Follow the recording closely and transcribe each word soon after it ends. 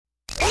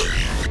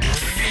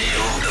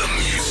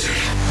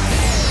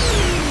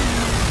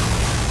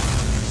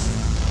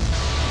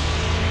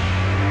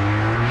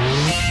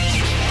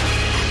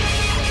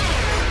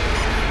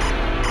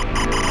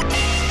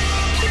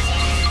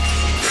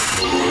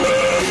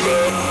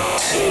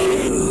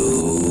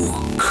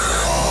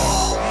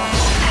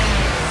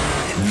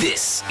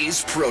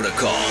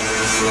Protocol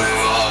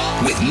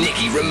with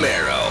Nicky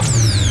Romero.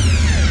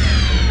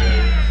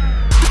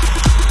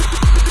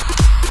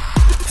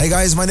 Hey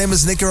guys, my name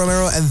is Nicky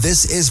Romero and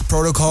this is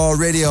Protocol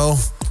Radio.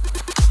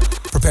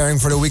 Preparing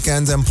for the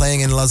weekend, I'm playing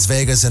in Las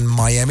Vegas and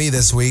Miami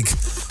this week.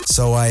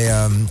 So I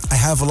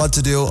have a lot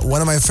to do. One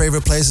of my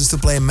favorite places to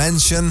play,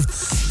 Mansion,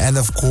 and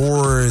of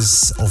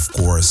course,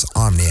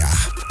 Omnia.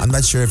 I'm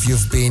not sure if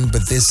you've been,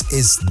 but this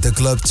is the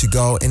club to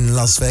go in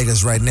Las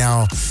Vegas right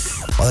now.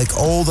 Like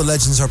all the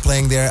legends are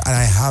playing there, and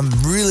I'm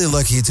really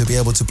lucky to be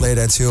able to play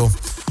there too.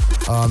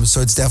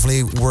 So it's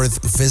definitely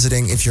worth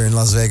visiting if you're in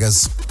Las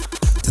Vegas.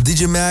 The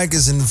DJ Mag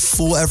is in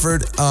full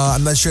effort.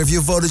 I'm not sure if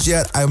you voted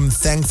yet. I'm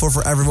thankful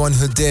for everyone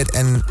who did.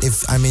 And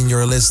if I'm in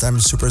your list, I'm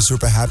super,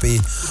 super happy.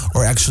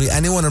 Or actually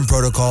anyone in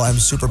Protocol, I'm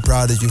super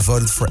proud that you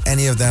voted for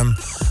any of them.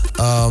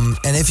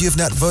 And if you've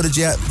not voted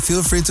yet,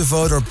 feel free to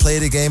vote or play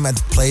the game at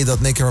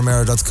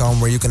play.nickyromero.com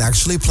where you can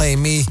actually play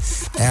me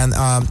and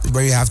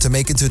where you have to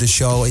make it to the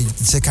show.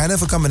 It's a kind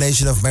of a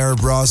combination of Mara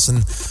Bros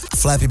and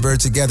Flappy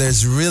Bird together.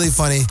 It's really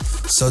funny.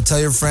 So tell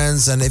your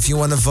friends, and if you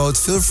want to vote,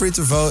 feel free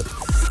to vote.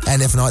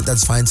 And if not,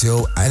 that's fine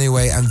too.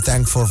 Anyway, I'm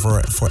thankful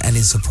for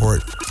any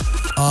support.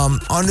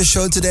 On the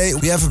show today,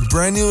 we have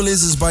brand new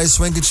releases by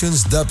Swanky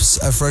Tunes Dubs,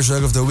 a fresh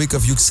track of the week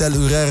of Yuxel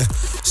Urer,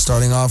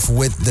 starting off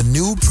with the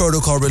new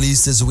Protocol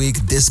release this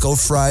week, Disco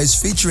Fries,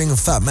 featuring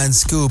Fatman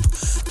Scoop.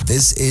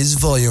 This is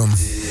Volume.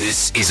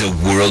 This is a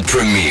world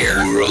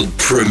premiere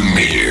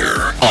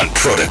on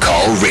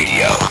Protocol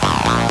Radio.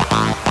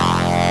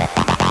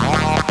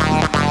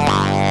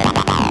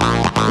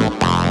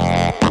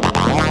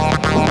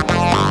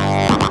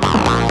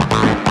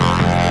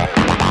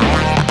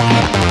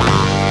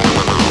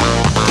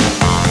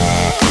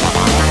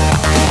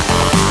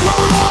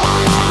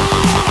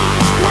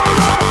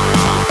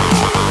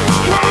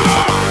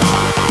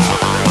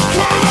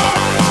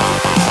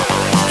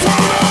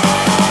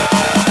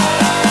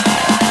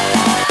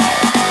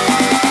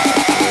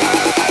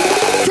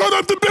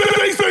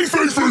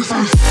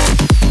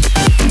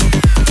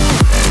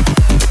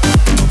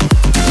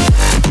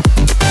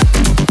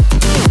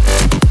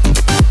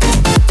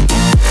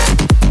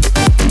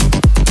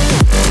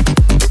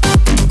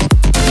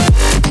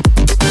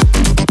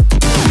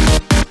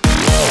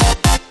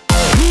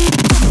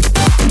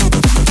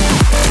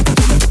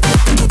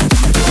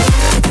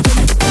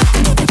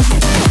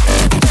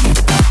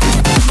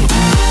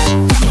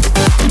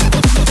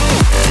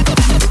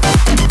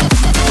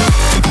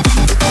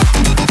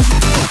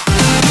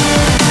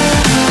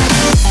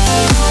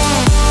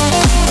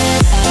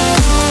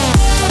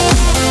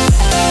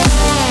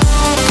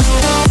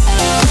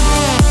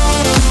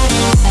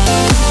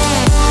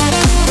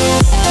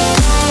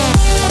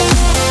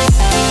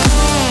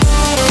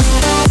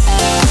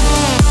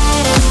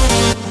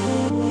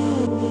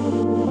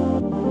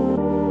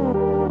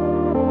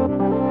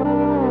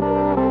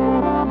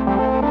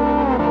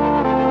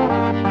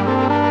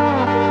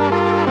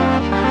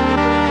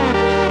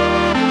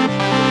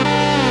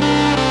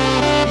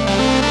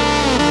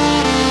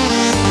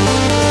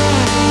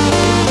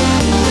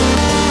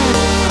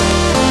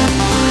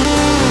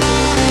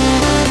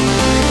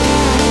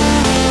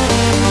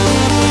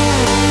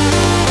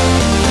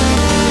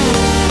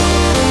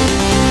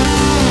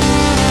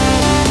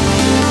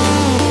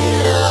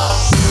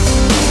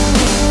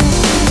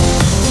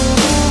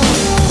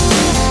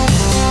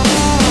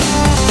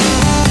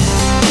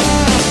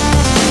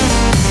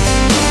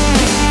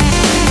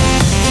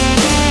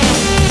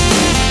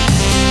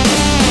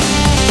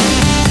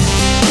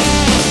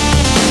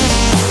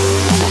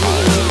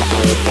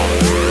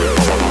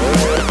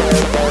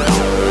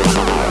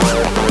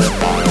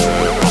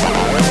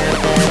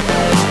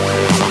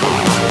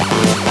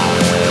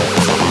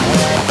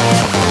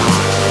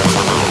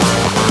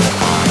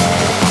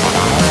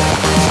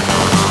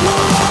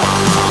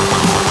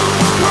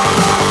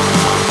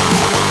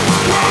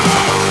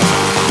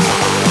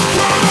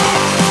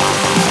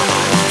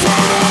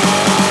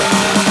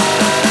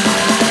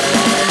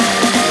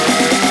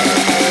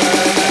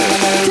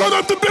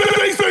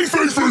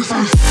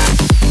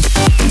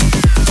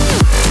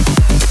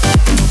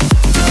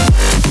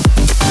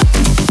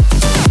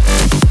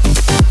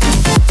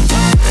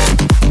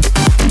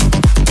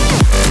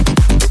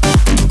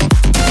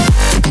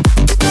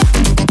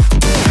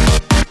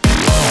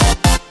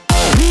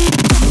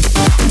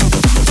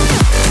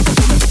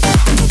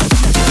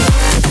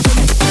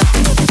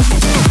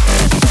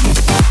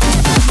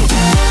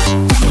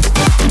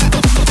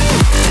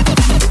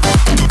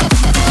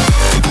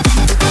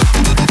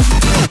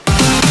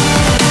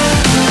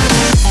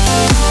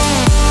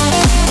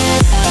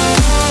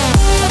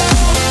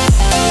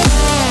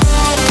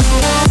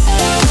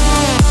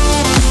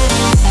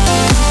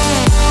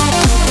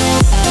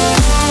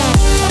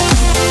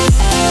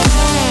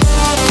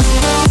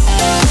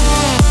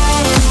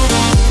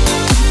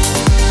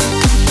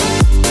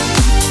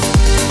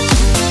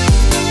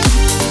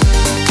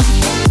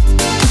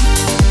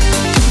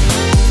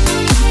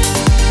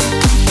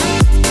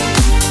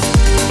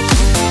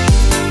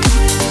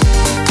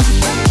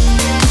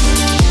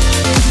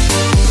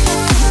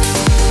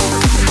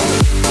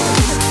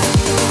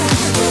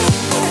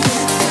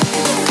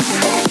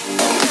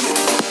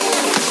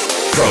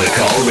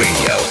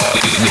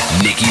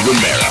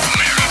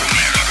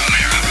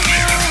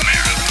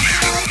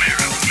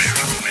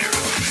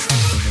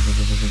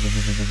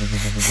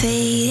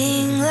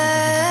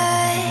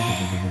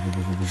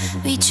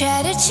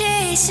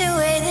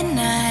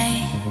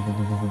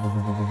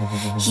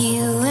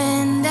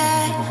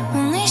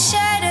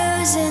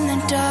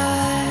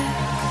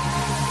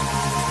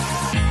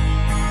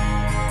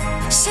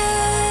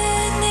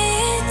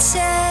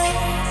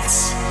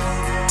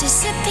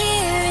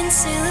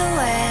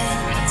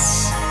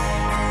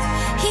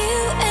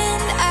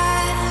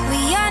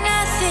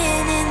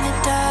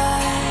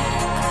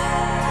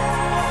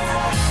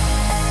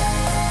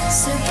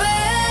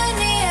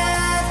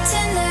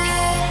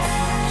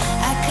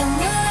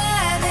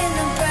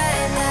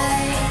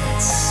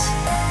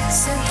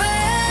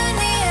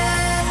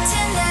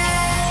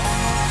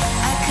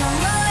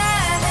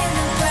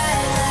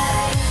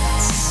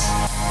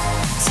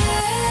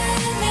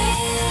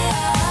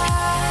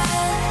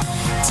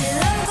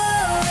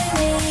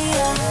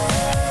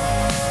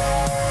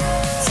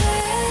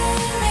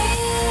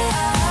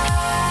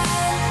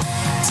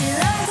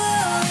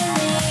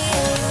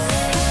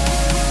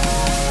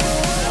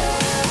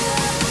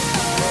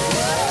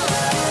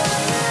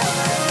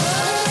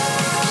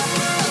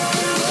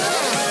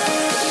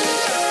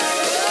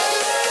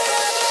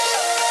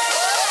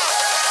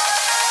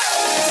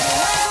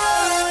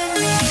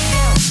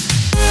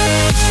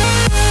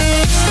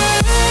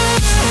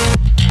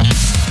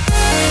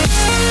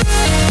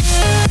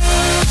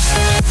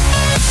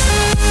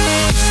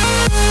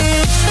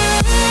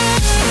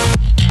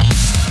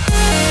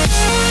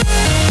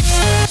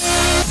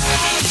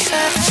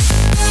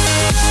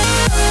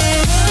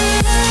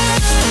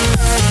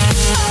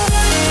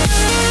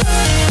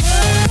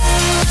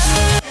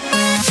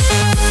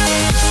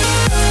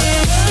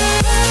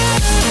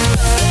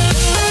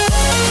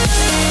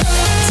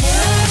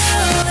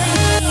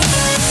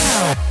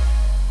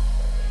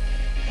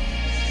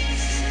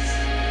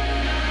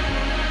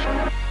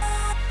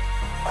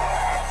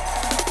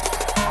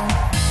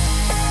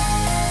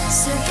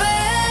 Super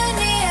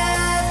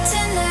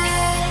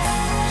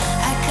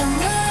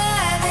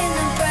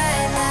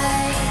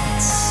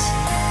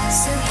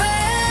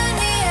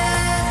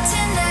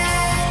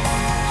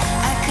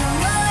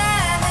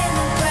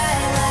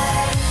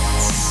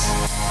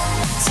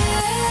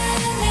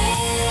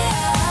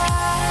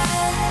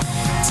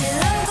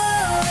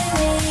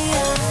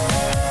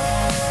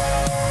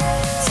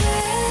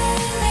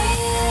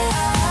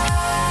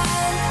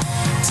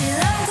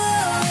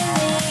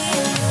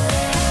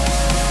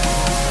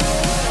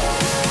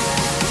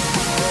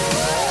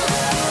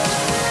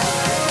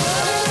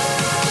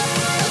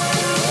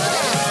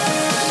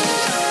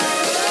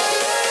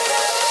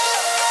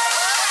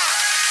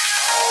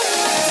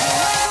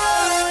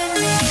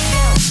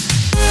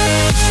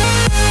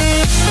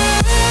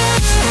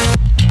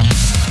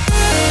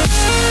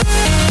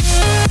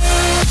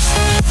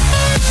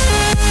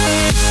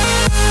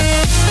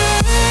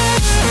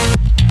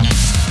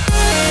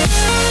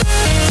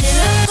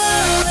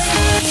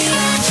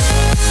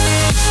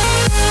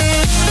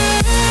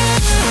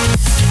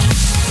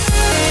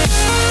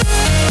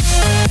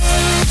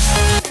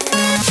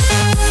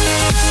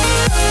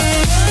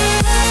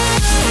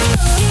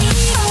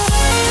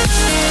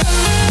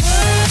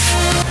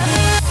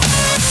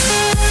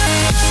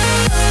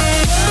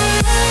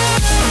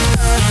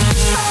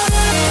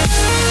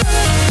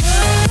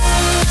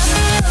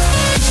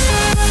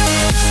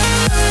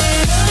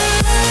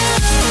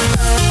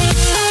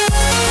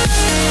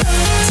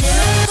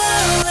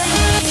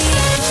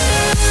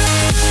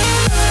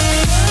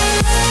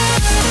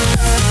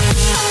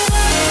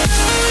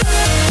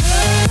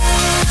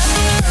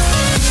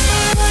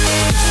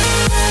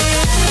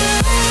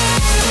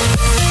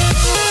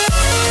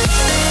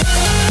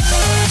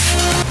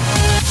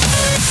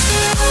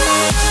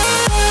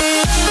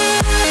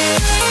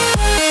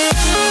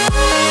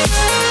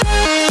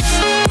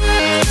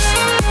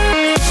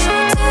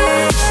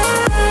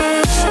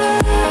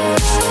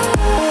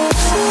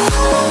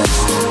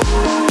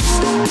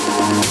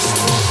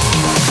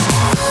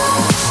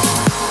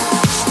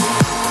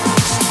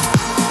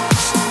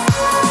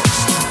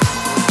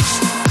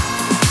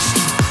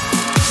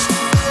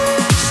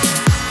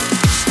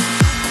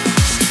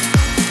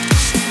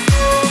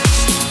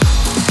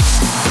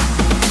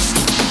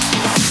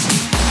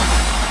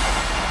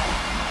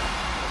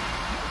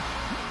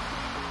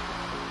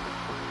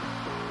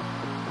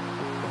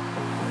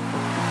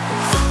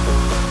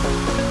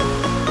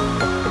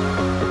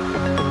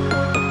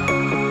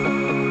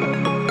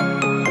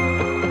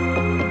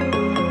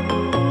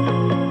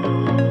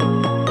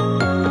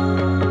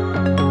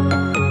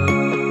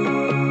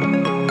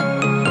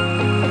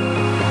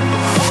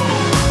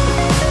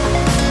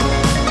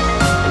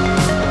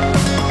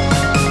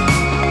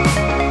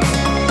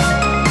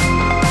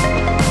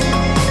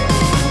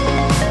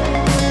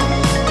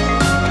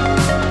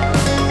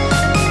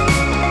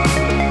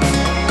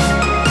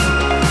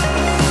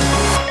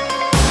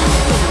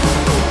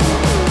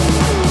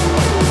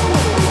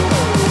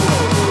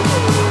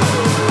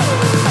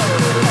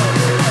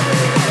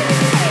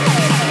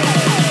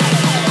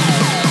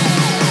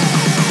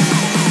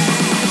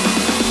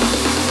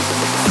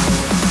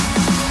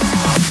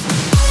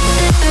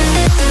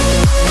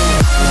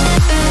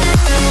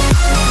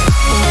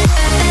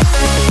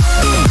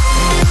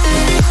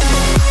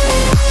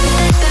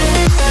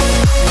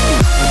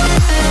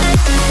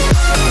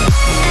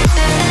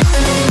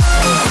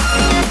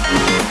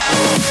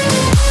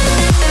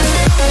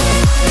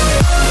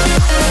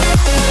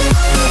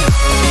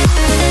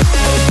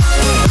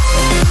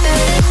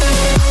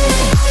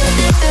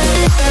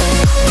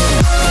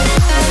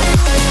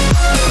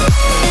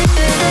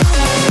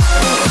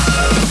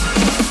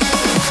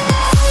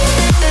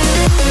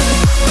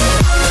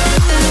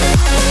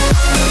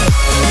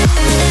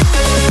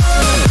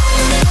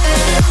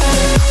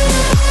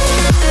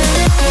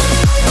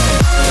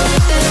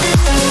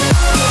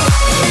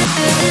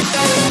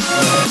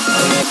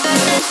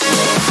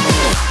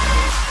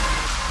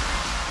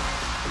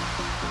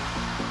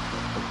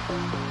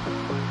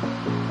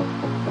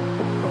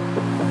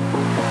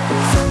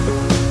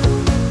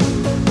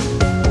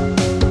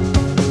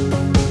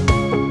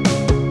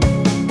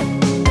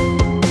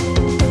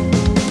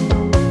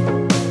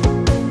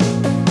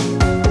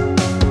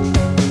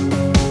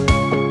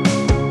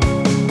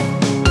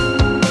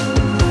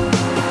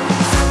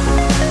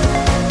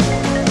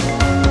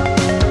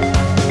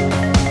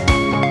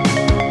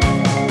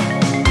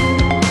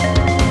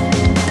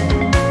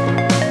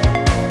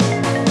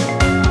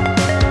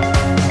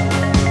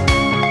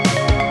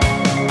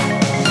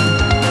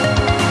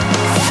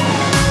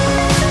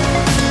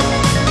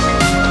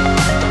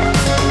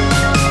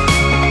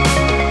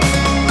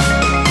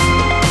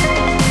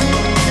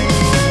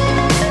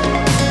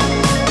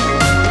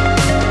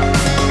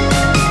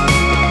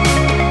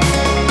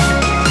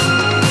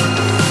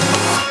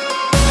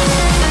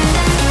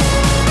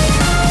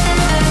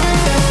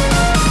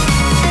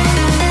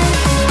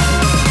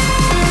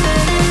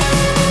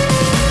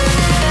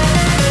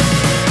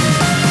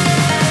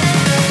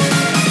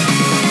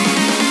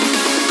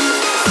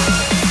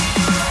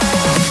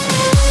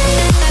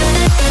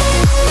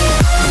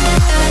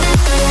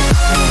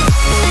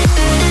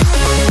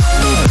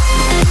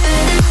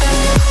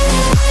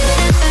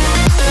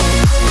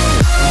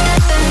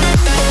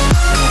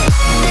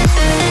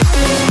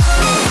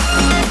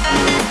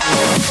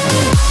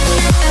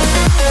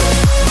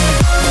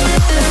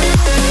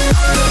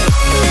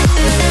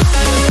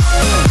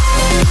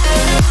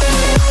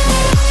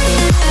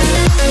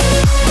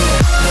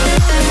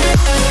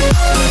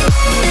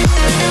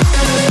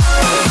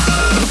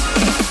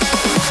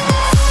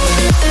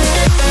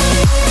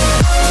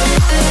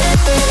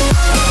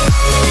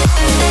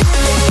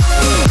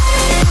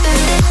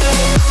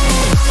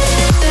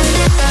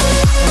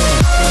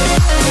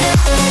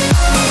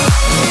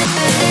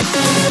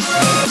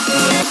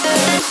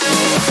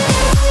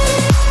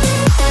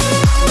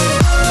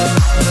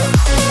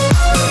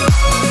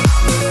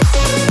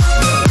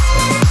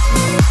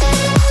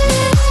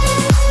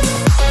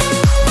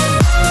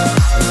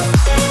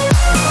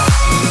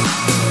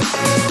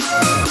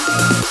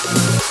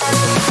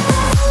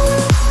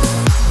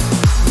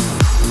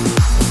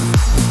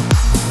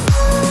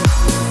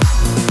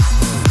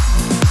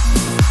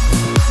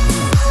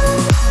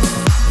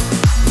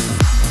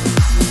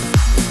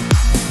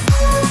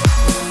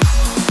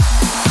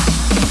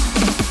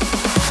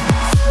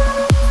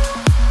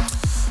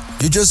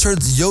just heard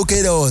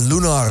Yokedo,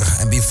 Lunar,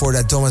 and before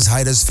that Thomas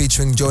Haides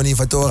featuring Joni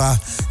Vatora,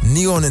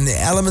 Neon in the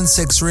Element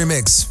 6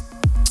 remix.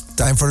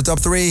 Time for the top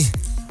 3.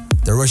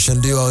 The Russian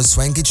duo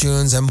Swanky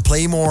Tunes and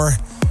Play More.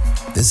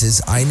 This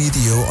is I Need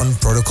You on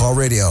Protocol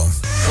Radio.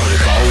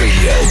 Protocol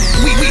Radio,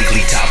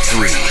 weekly top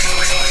 3.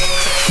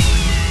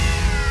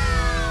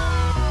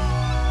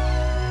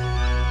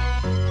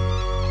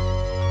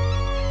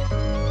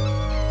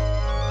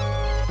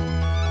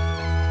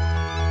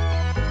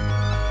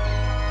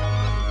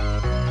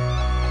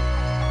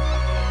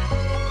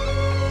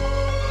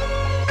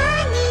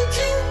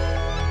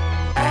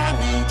 I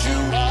need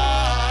you.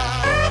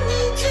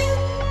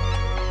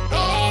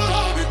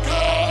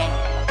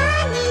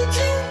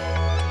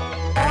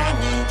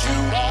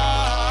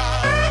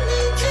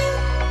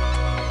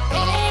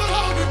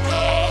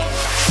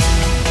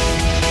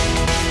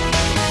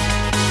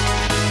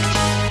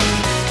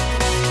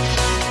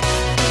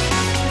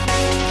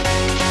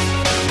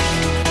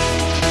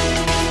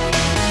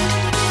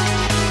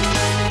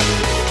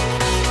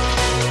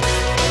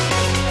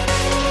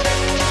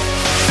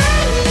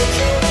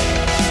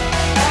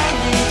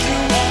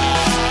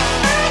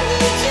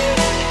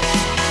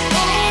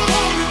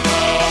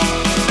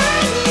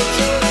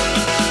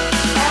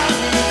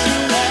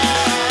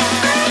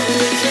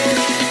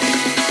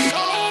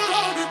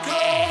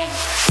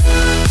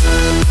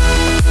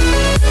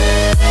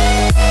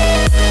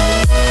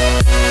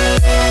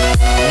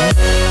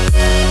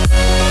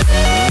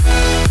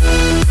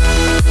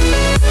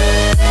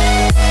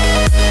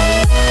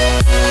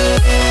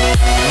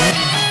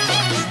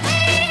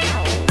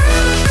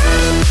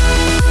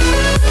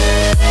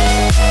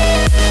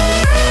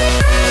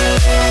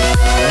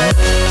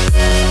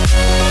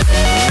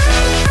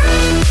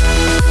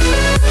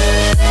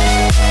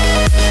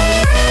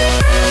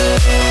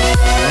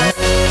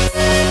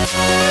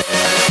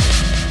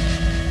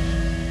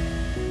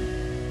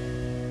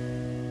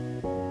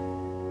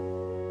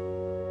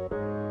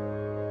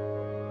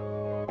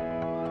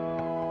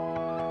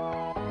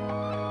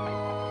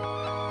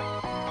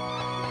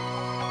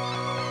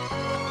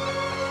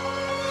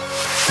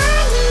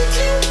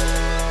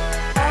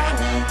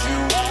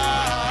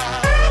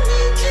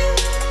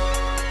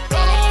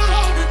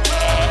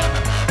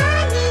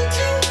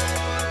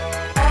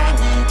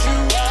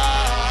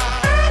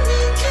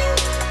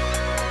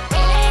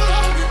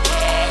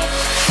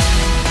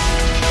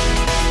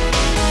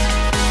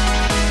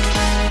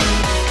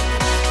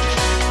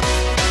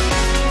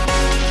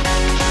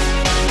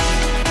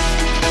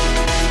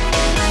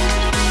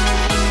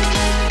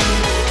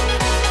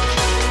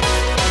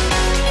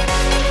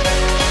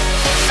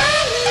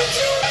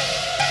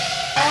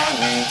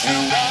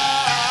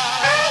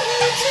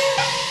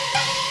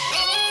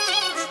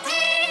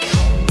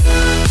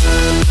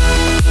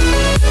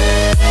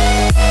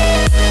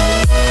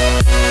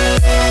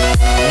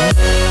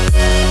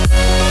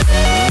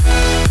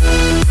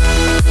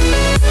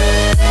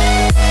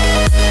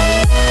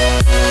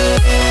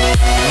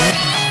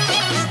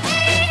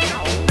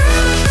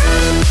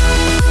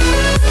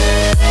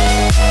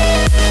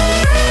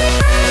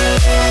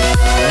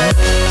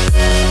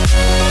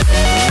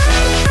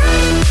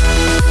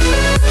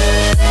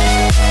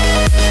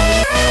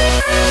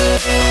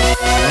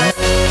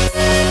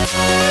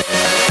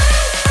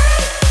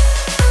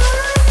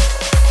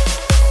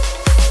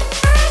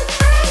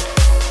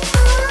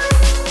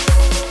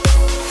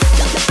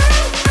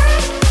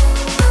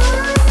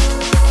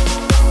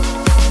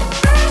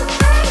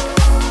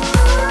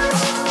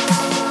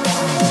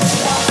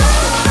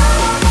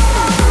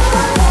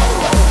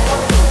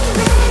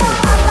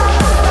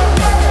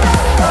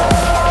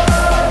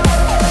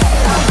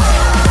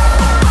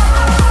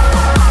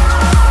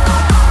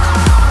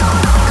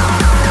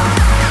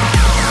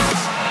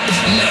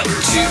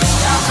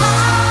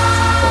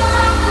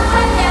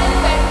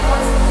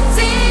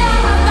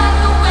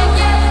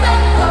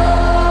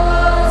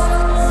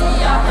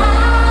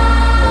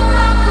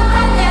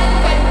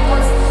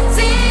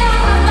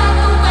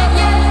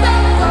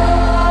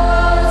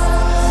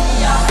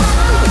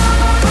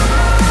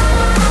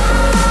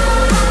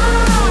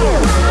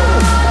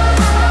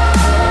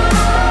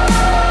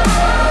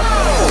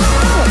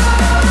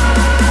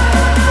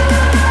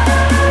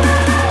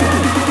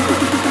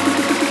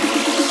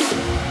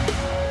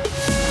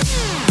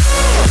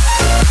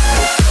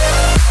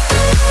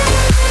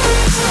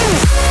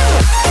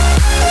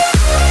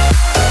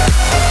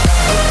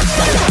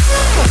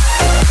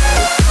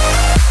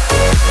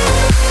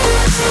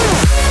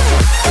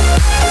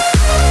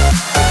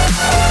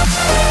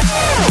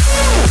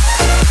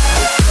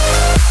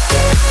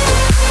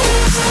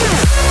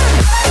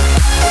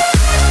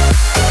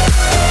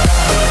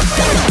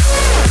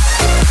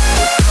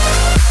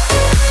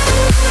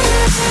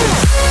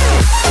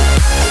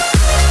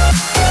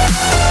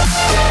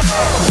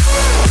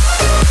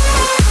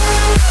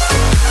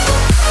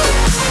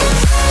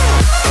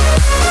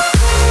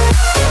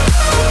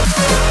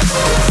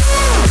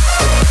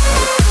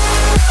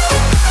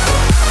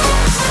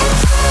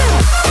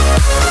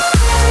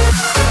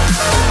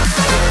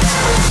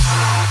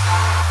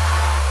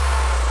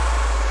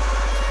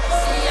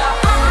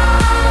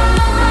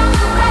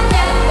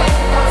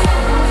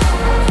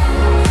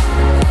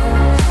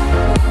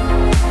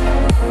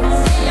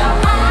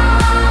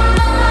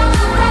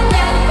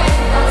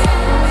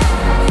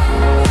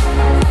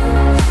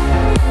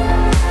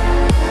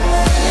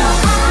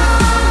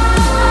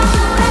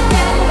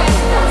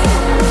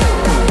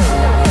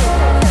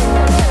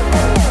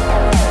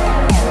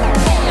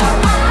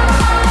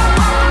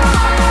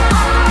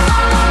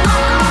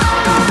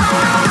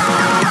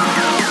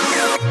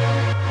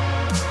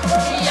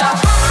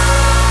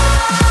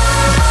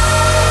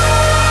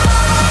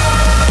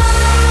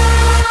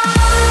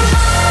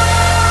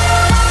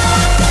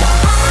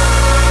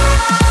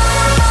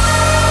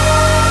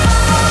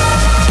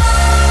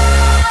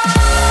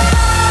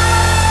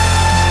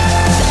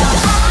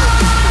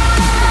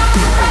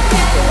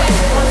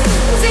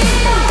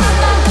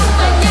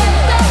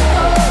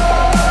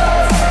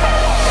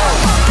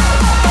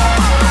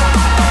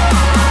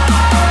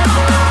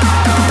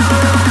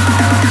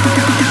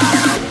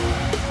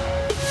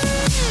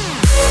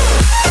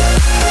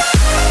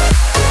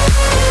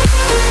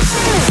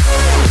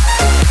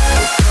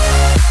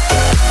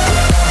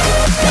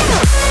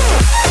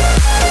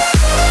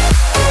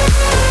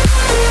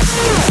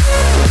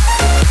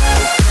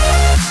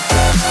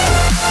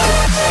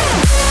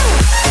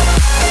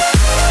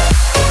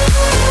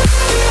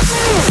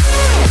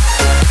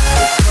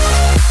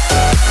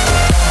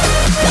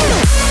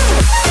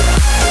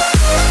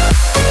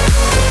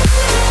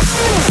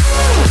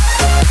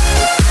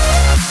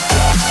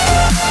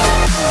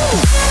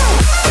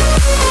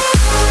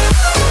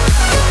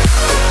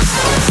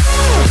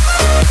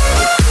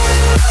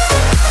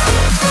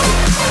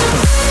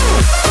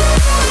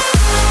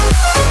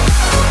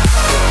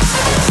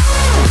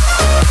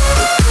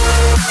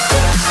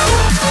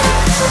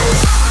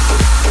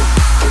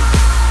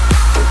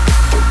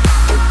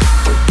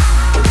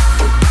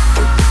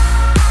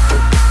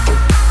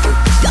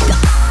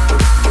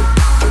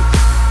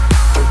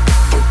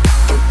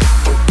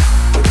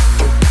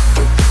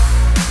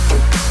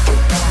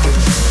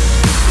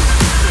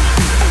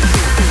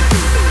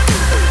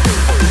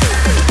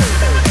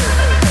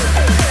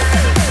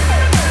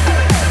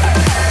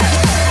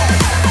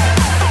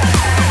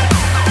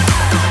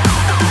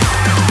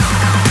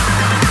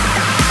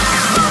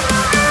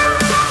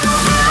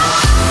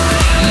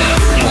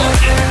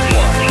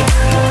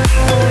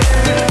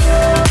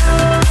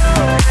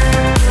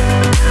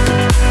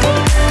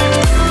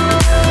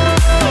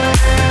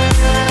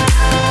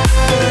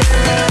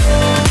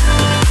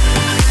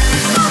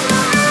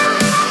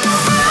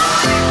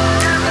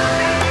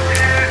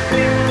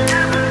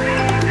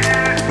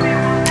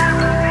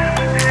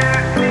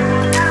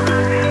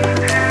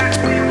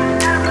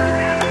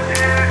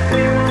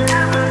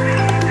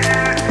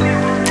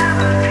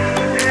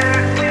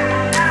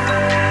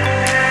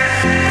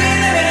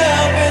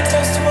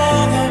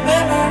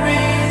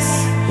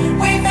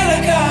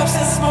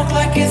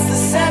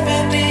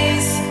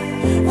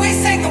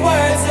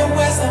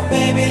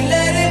 baby,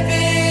 let it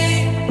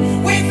be.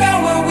 We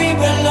found where we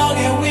belong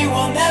and we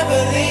will never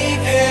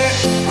leave here.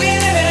 We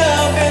live it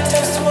up and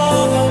toast to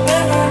all the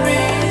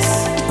memories.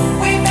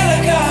 We fill the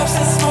cups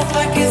and smoke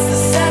like it's the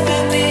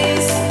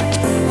 70s.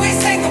 We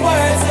sing the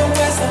words of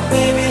wisdom,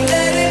 baby,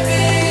 let it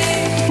be.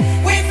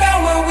 We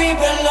found where we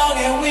belong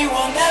and we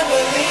will never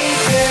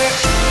leave here.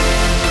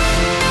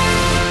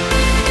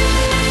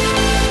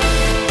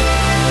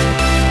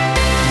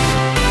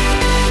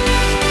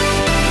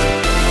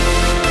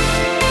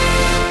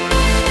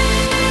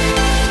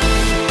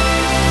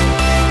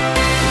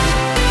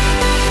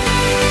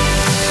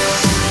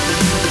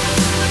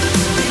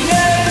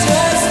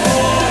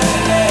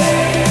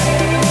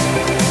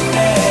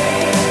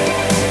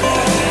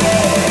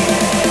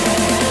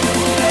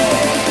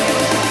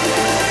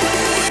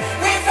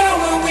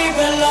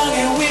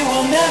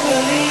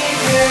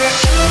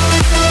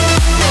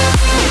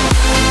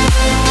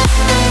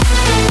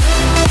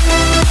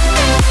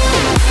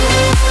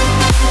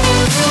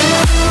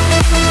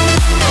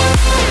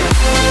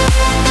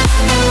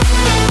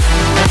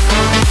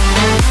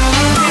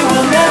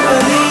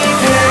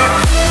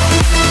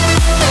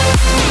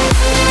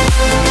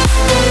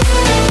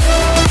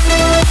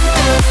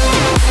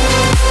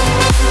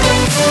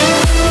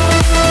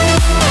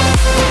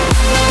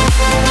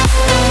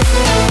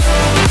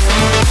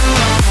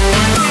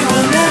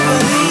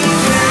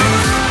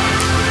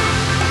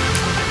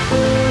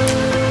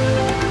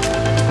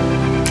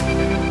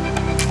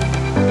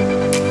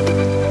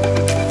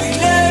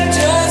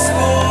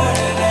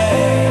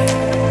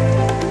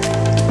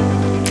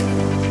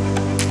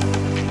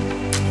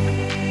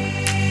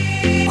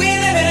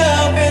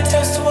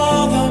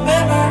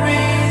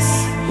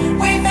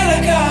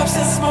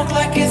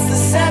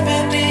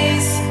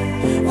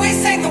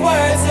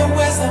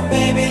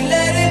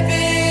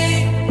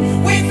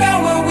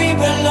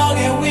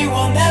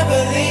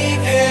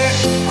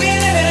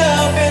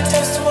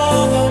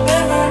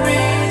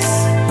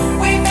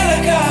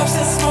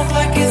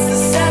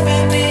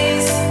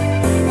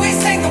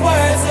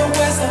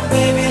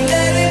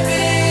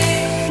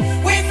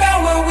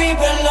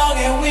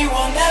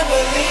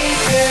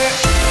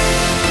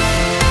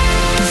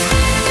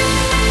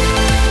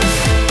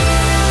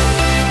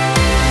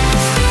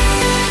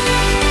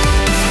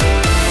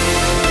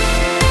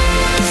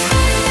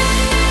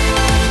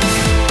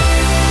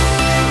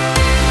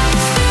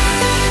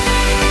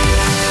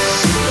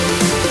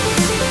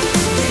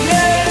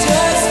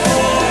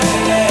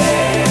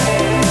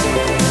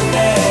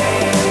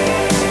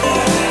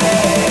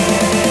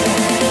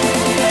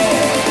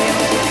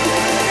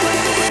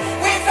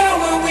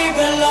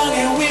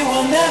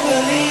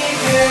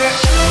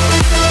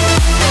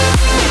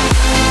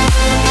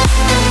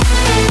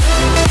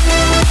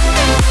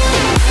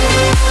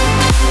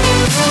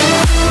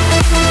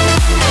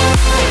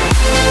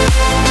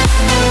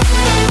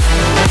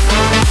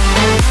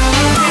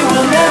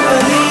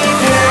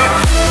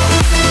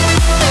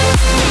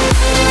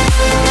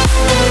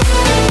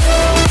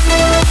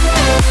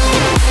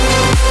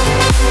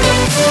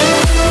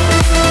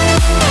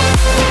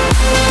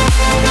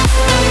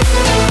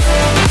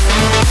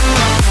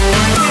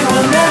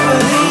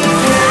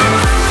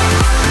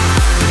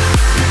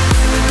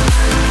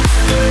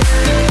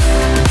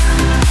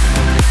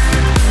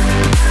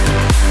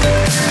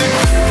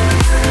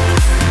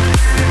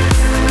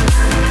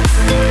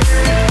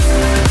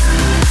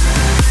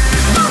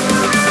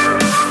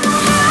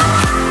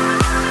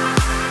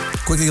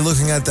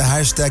 Looking at the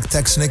hashtag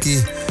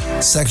TextNicky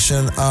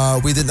section,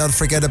 we did not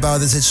forget about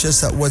this. It's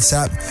just that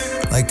WhatsApp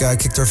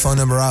kicked our phone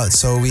number out,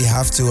 so we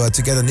have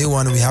to get a new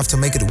one. We have to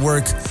make it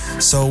work.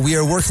 So we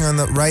are working on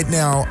that right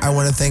now. I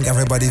want to thank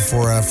everybody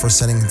for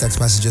sending text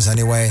messages.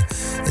 Anyway,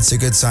 it's a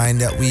good sign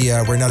that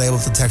we're not able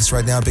to text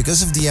right now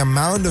because of the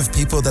amount of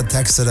people that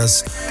texted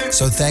us.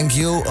 So thank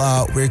you.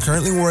 We're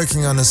currently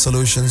working on a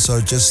solution,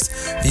 so just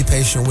be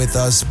patient with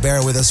us.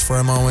 Bear with us for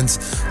a moment.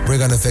 We're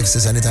gonna fix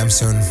this anytime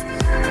soon.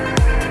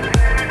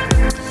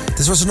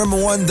 This was number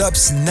 1,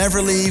 Dubs,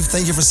 Never Leave.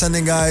 Thank you for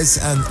sending, guys.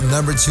 And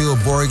number 2,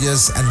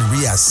 Borges and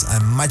Rias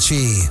and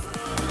Machi.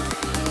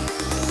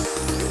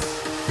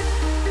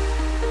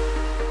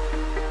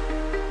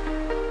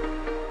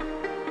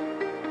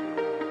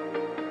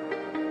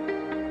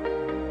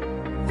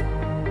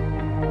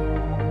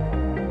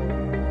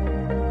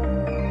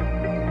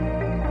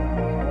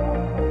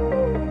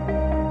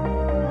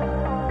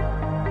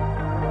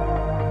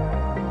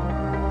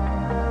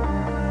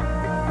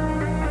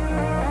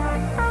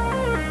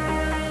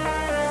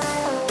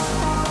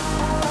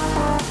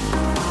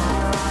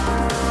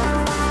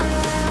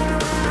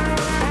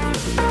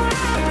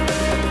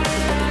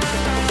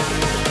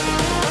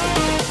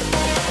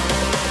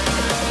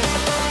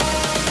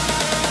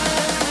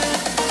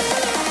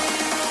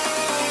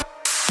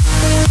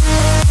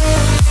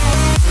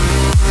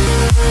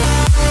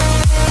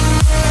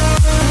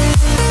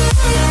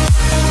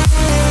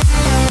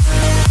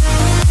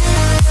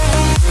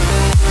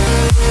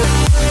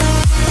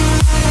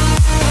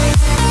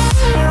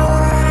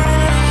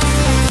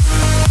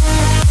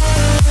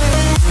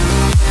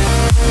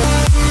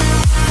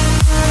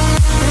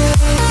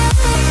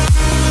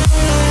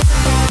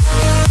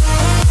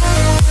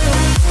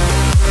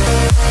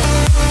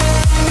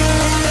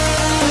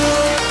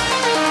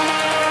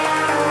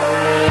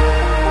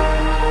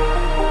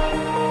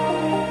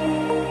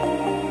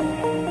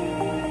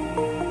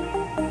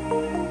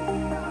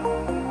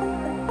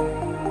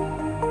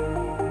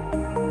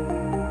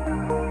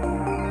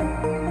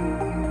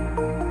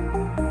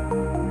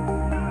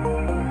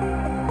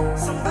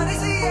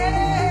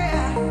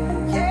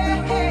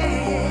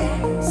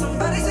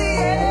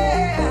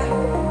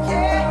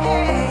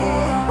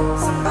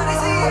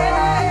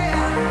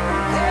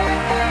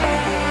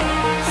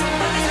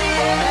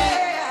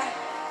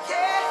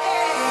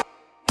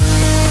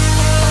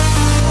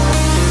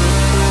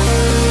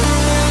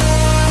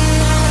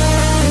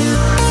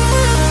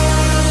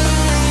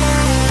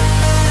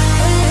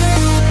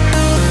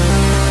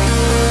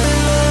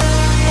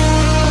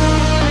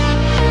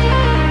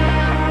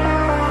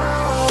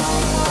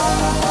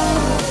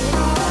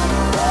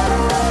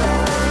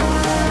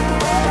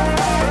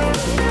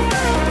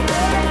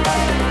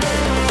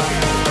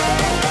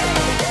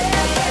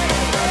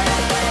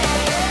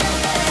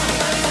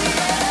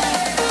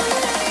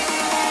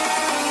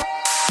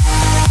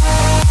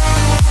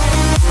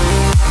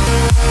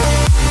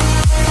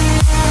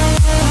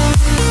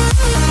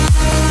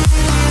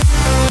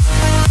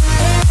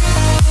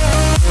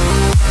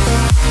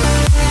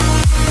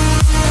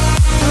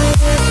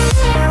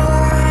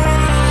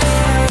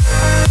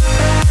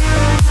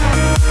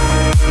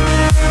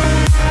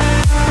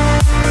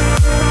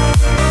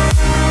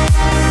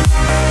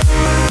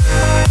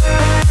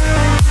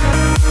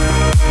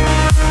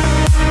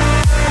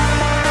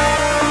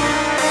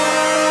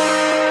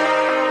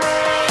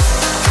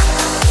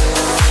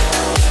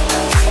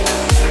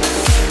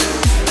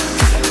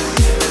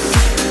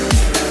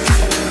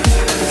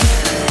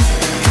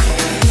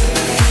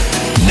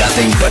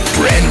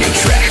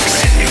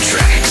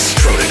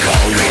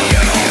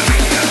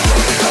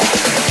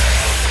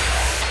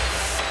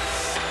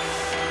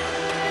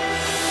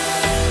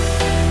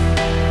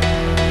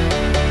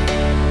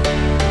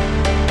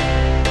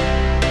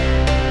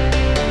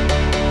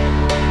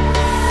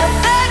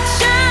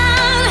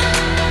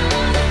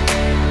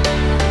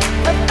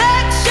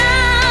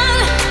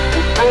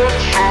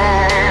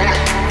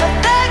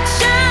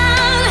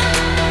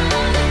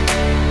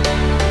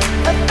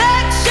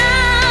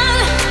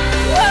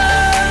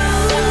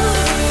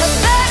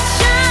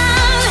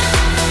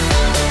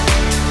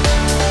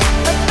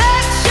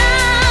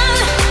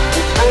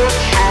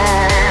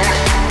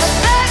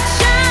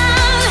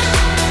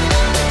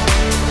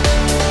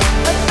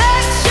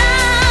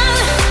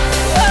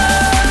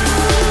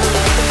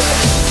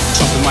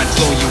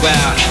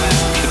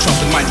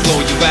 might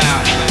blow you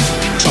out.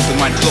 Trumpet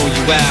might blow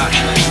you out.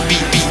 Beat,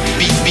 beat, beat,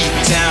 beat, beat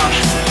down.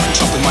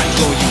 Trumpet might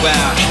blow you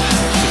out.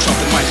 The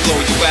trumpet might blow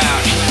you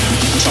out.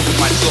 The trumpet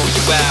might blow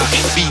you out.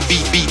 Beat,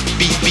 beat, beat,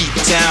 beat, beat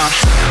down.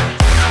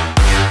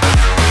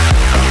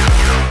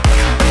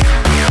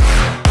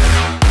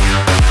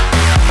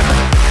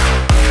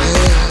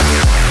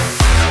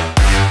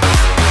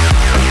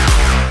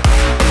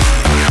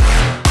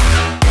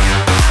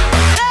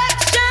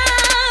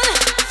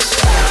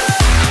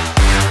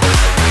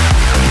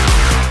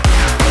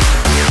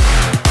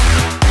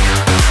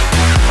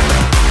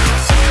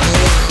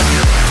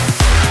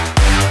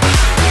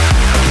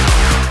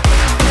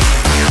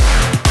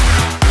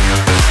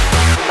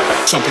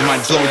 Trumpet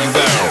might blow you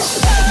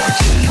out.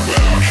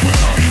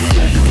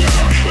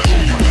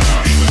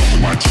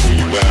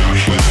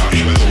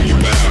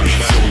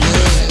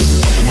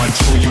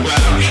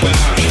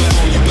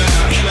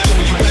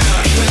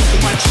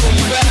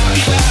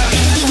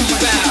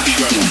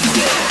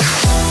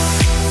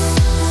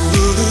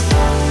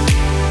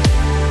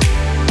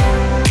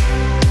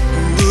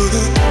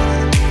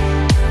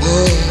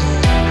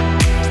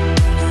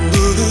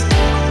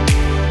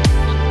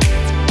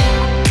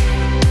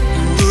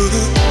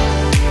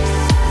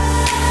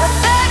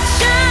 What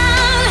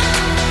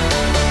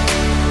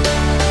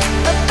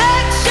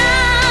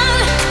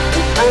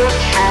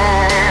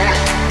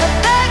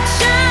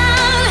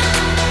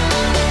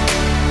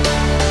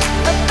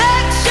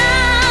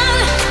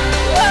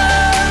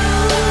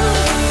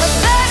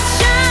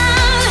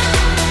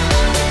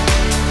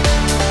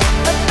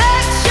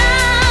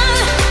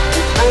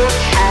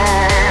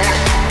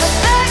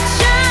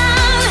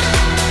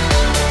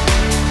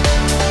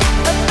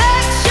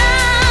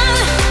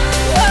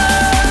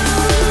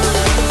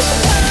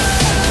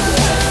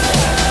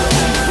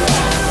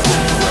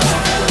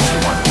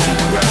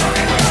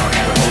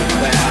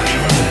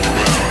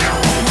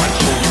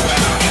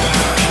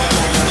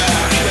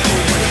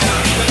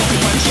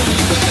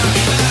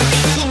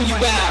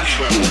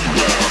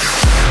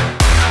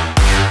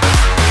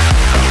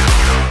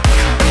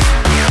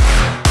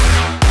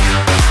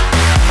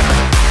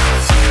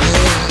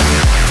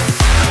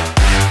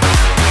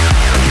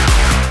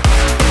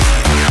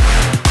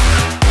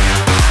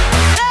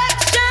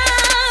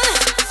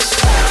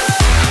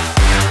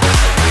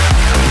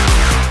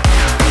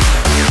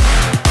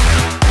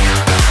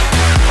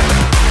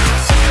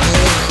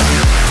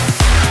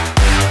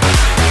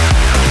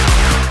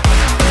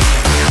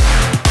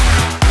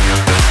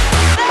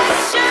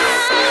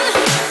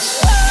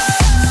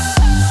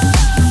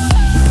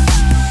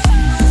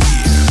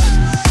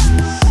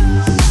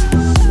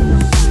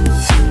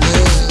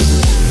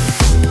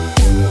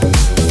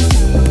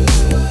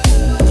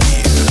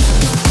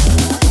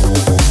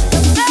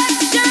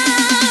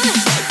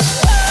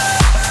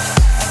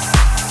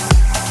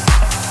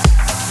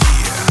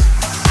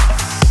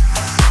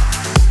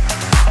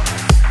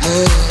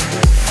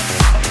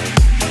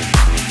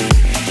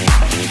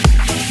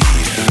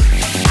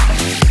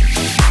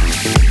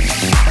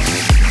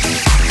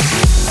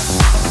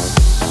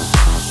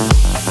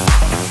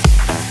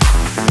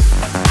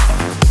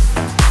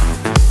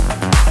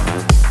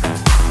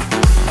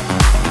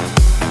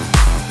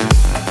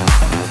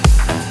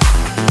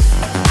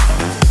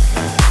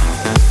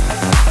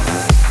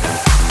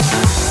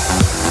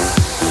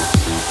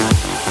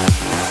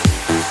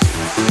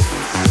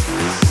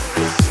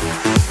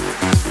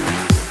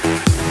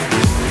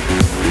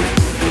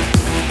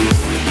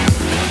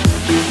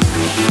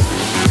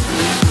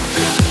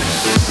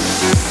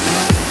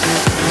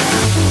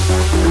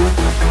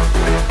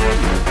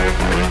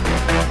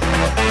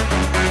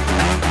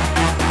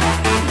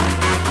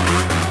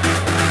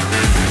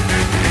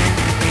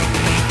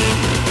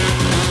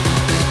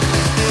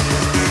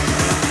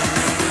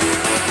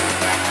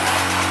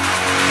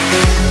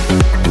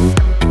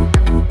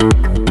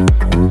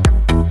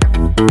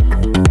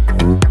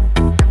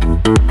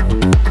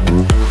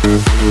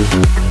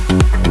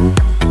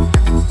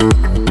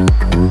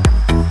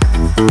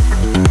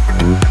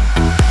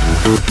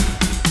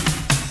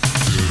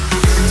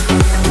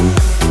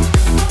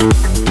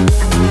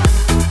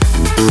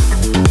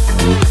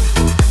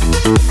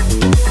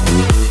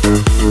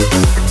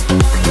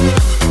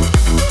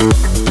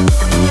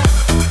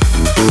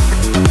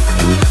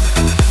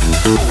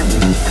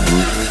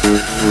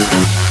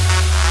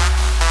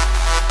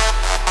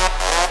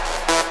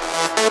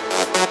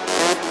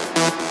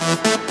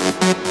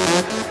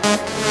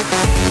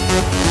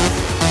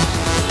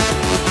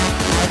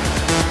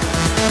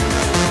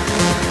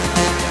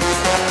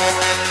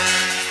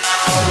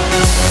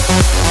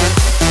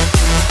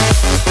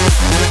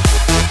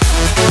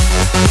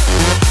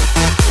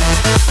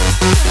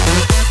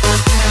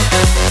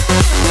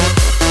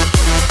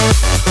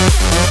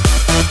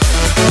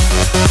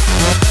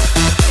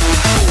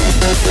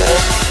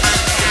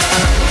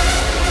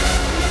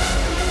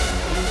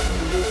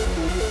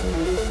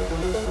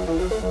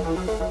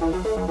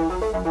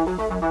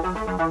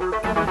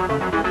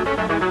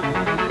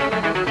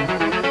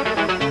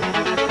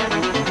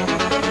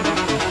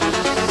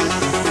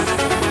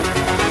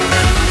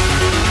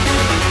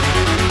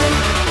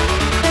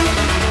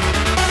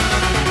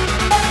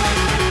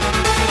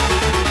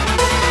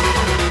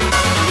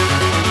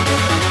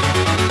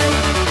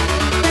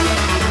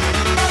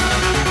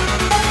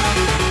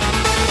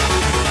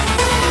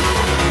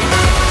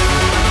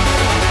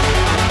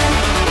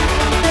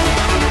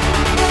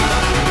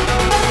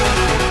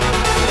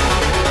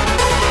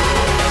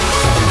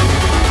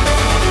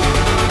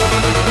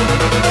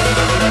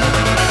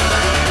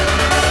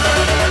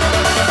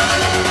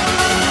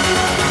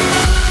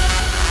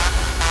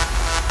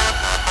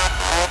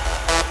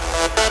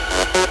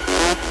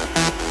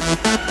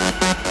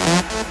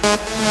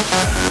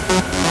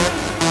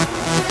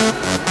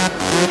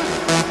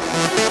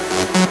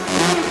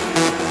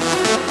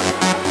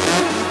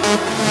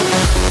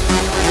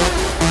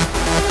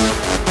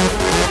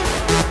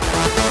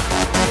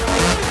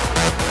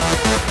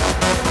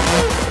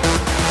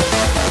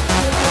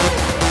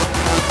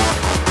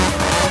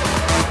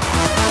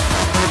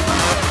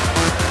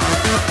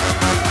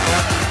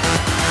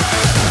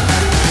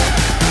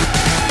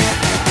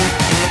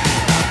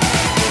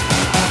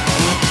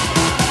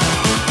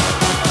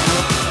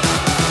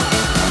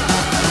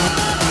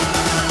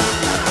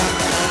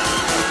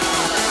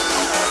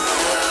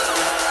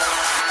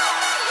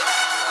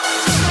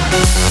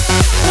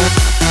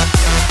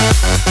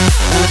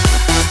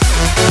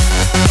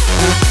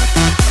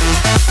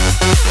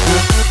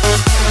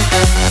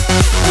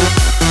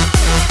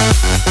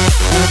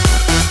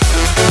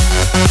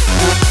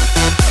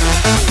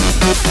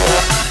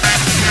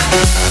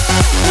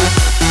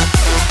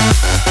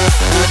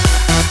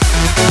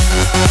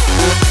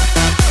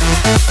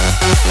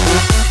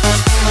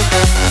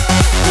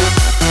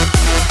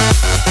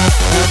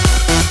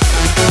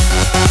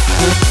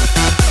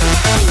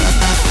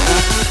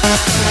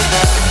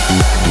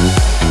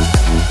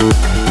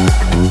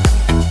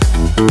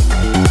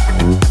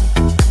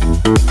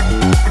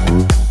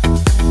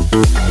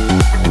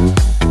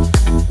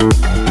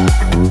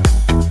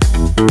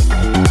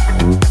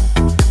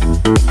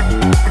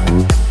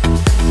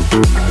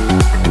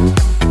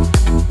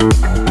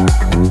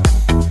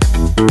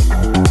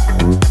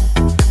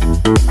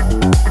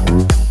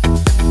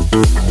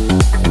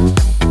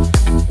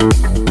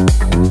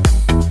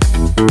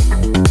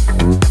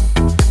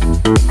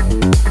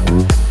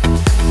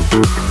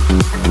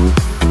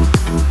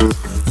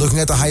Looking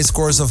at the high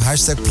scores of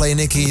hashtag Play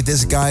Nikki,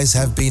 these guys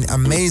have been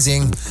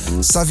amazing.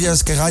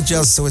 Savias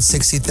Karajas with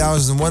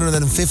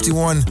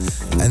 60,151.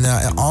 And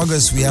in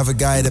August, we have a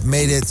guy that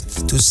made it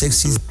to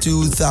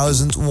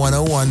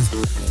 62,101.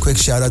 Quick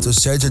shout out to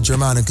Sergio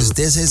Germano, because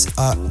this is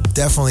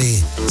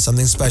definitely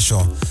something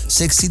special.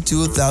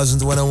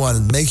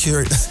 62,101. Make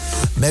sure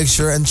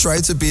and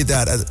try to beat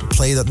that at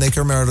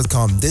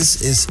play.nickromero.com.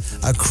 This is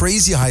a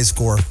crazy high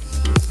score.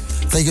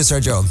 Thank you,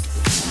 Sergio.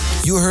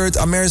 You heard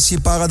Amercy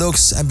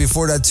Paradox, and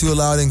before that, Too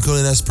Loud and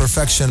Coolness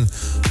Perfection.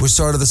 We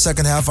started the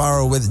second half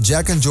hour with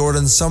Jack and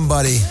Jordan,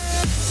 Somebody.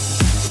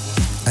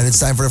 And it's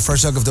time for the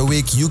first track of the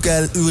week,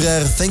 Yukel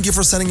Urer. Thank you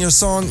for sending your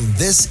song.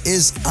 This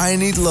is I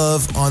Need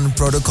Love on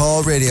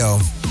Protocol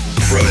Radio.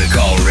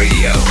 Protocol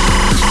Radio.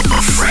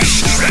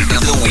 Fresh track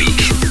of the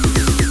week.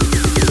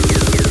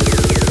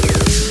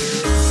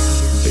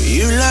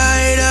 You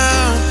light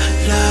up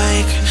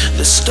like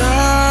the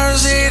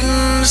stars in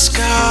the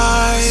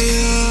sky,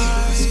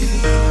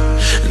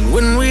 and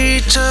when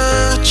we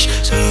touch,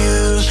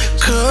 you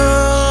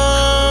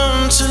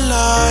come to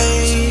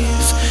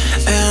life,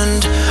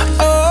 and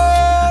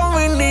all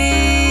we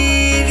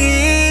need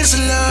is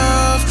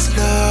love,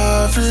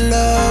 love,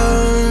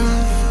 love,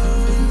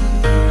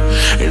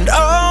 and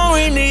all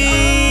we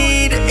need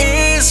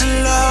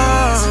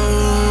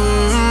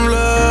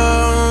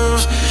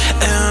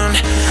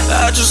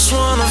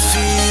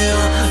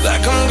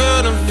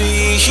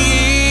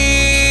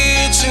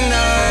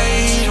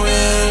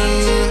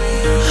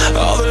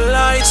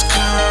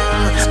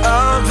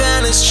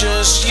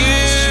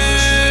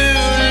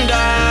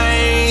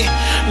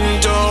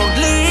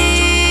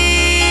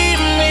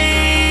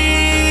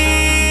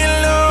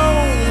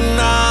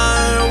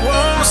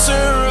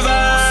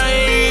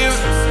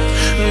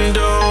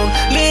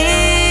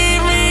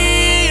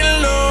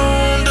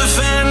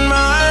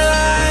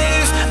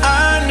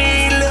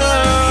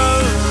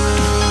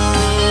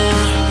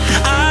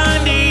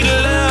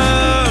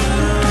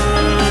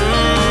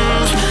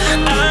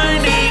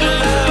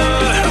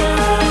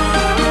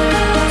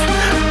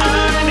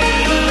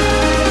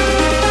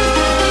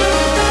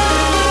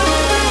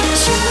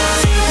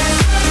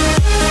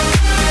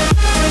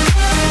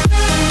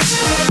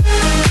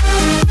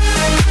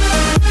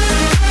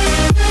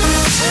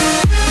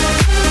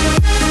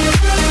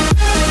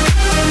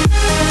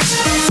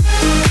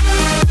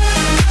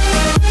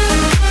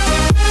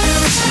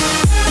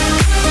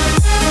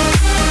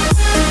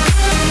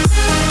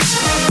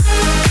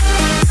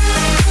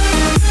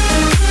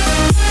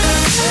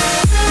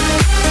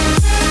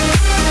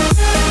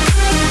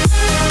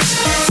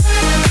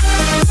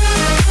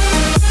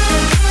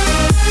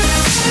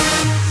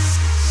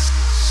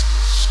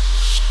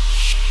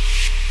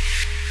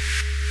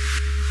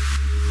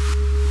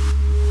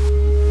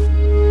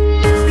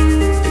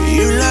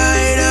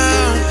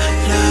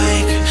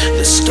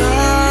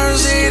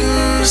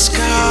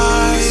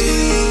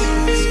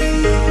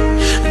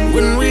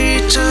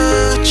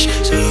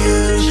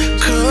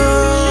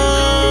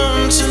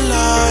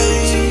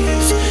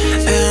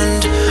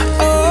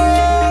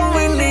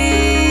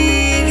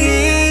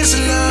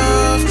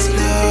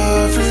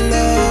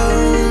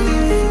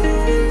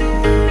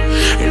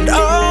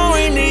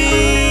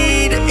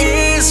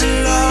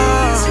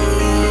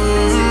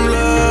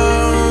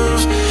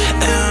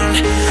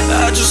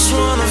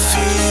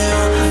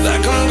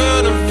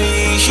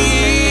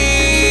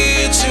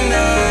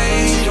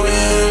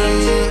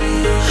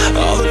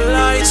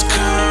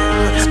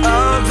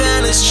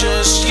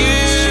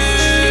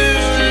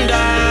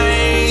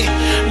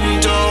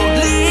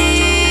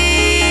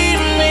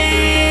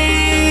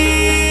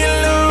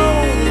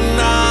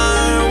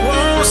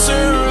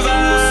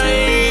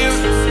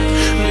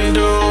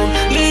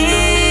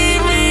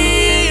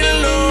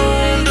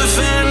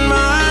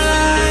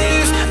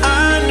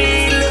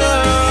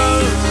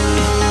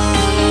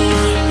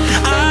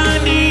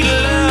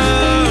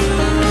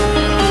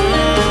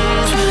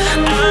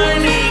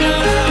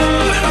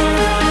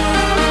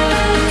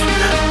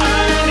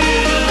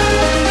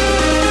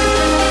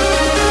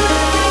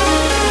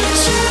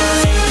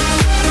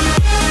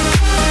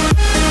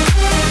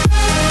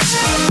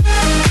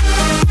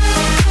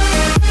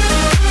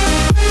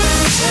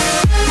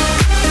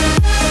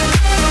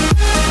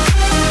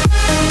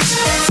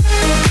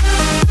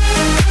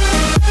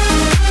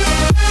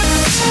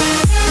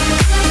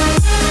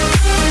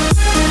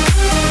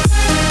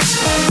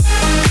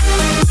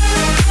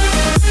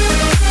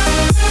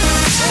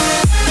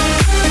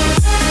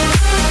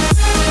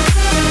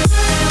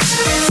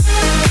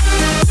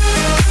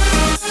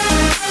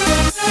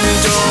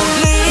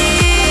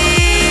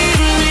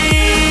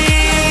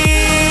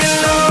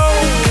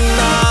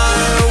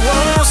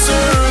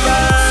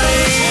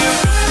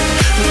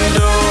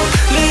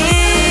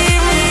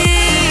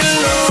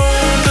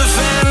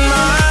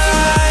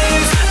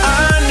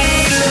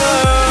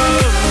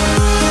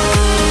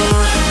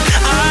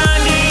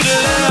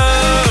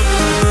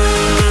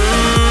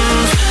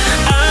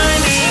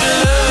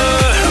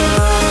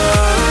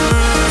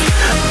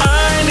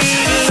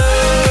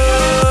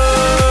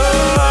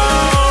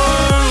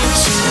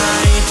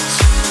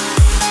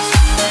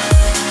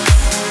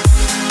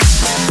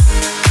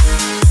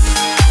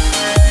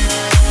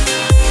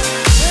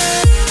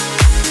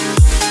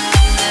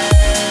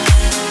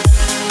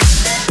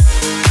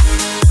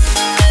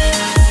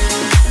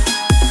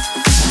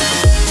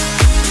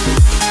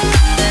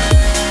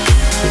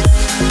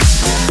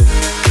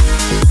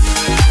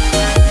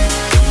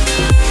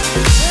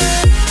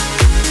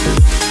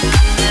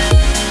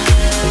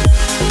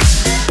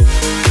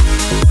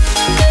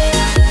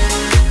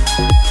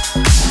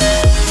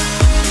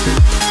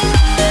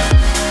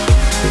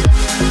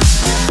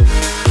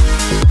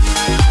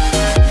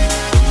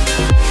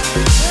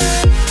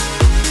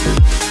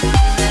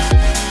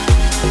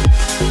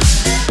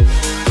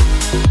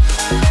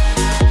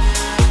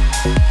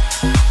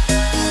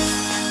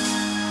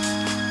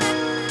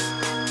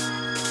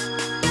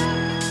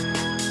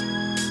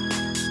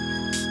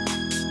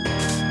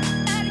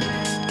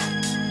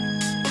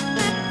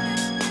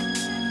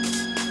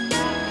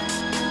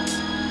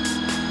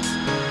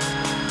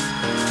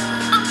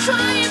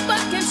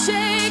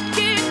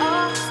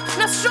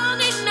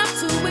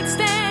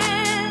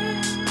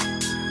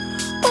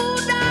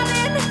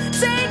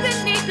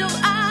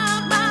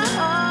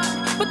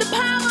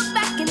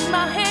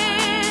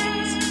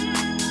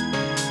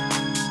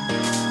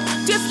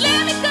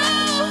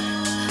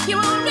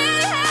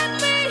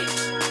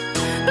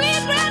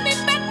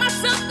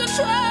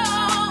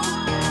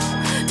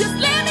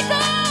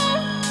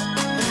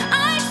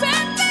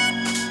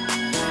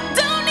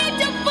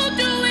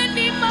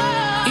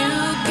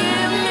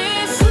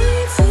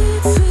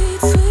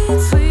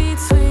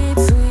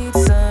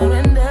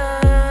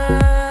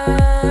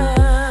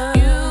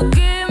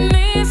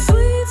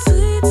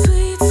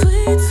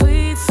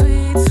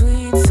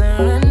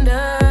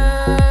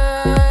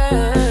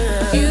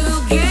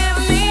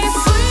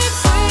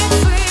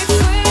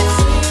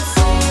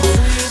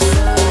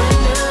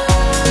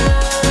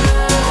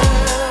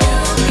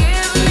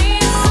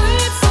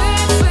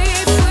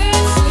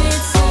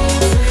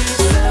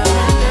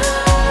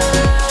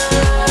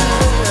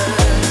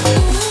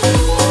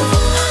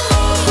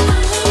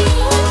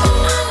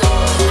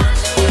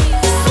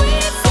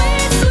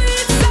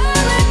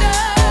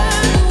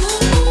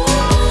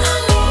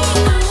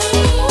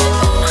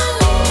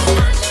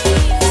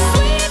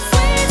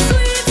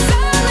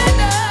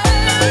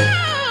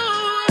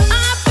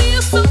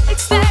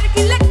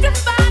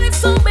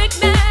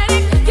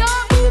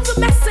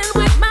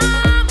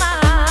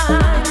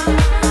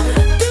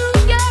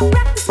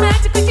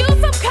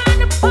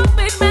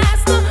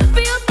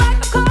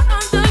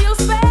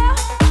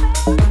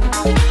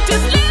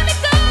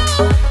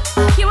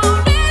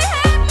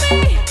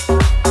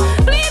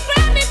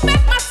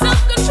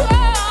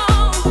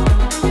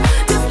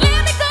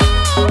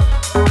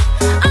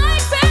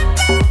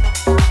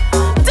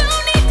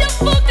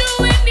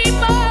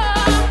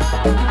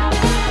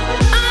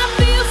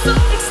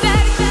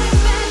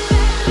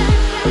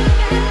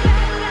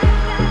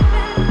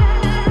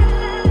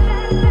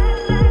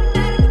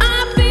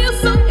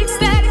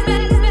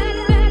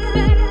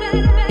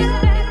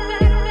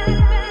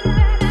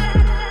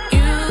You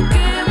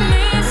give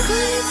me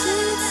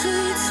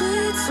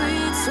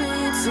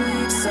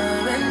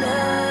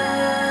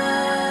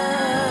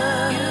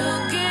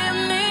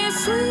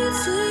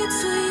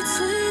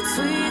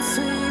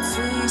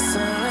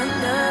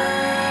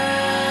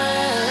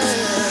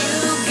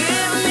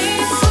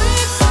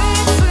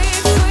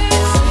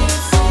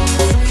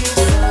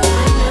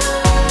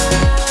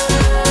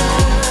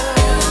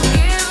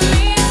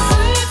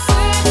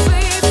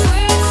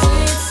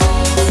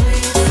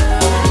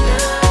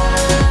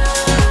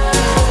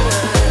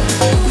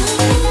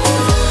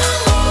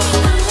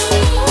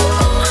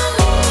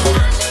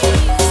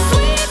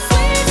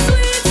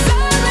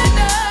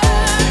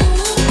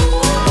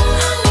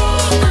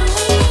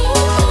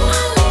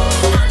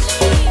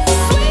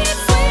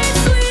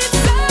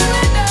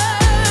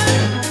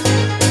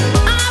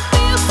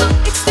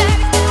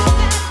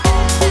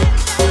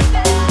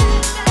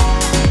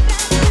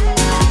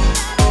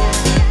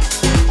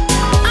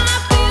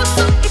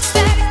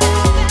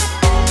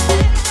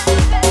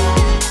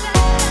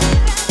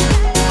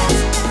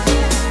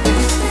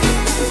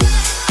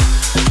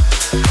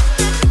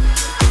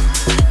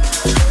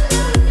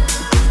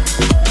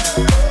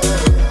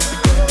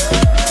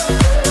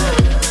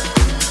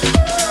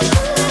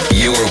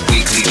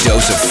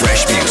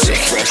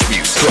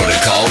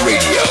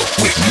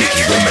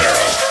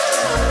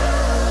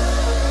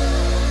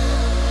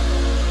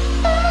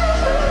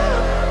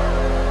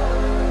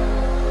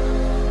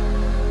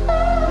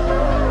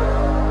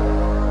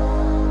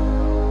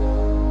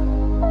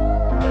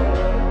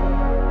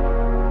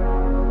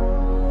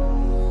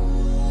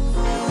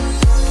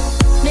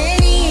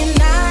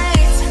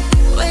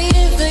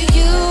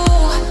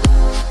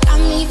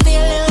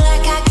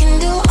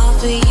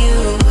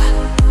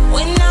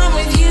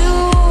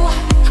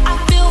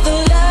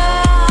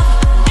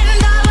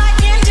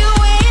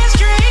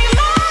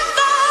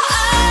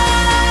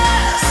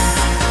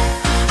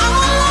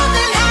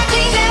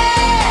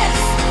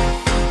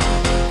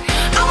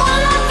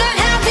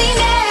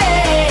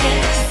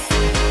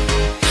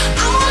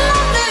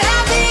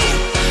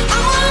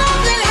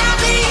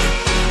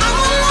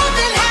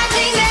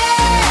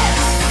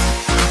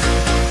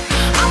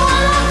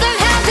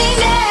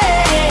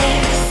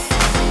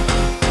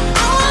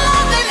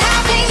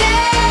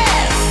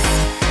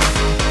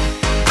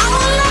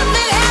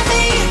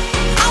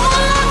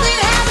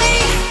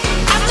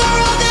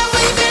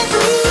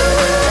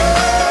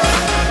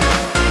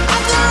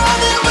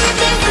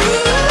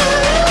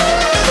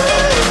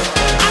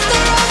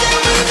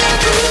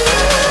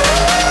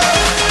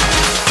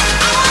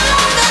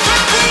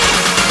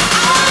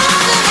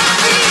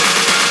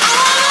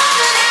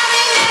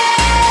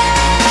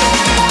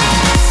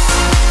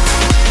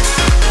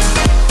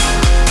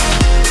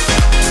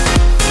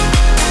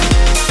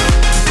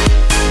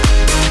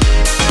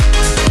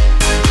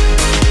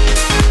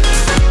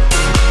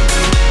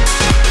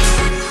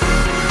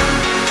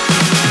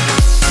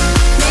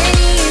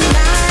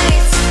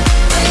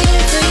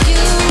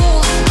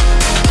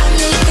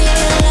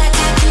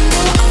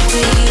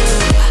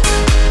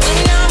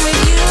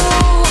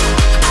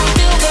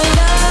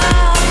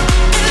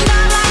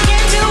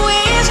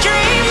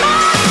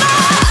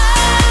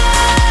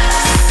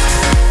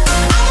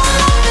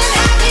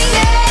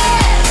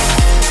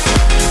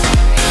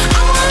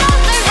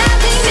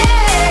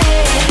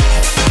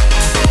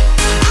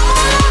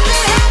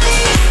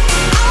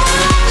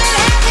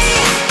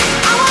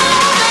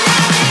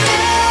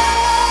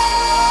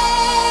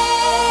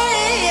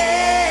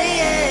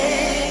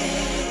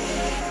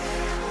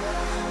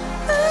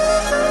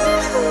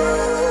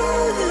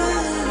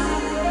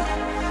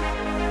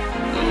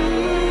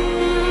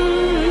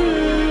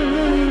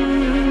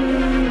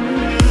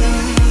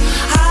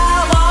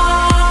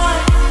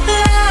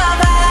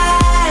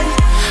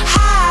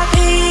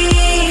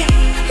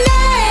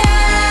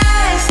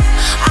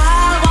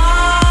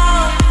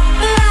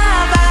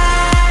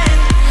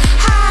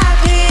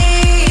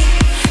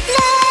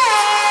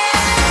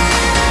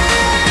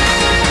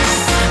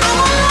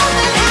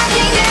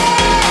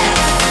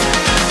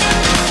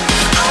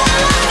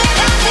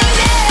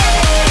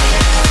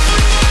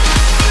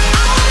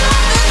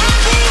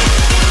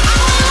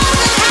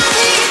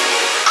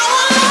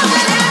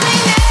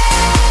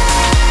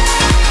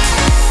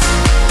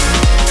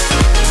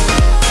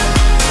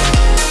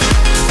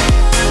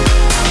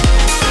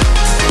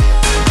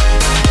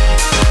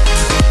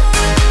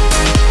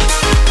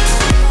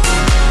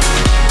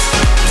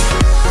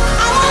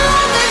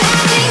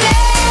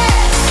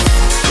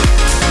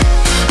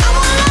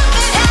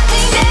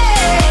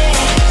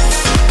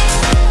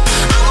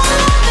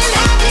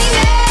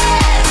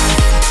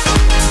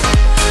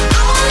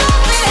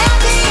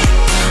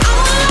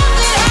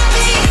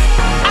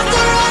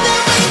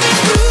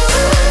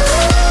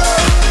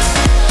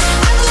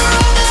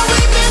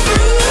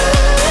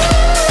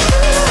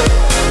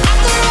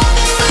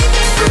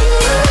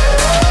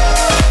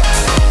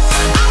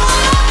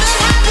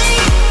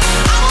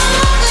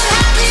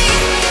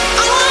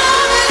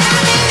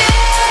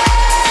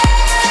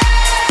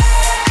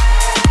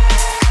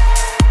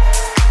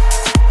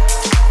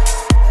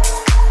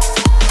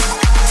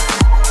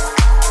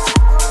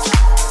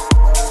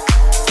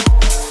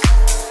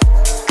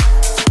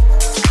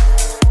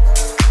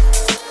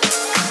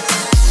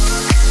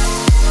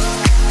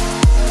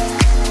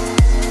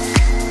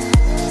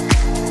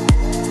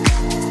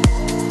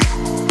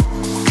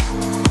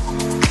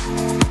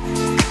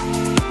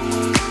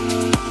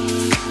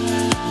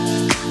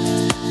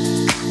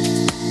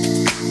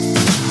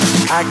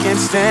I can't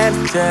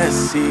stand to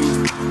see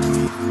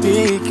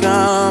we've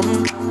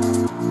become.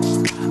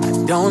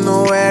 I don't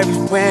know where we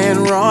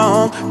went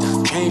wrong.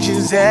 Time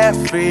changes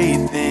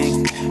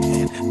everything,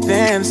 and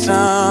then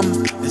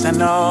some. This I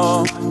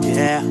know,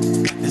 yeah.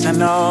 This I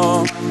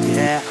know,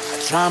 yeah.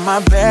 I try my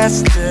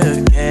best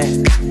to get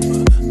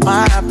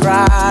my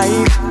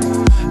pride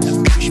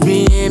and push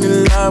me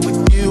in love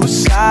with you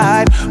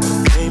aside.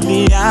 But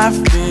lately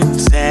I've been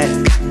sad.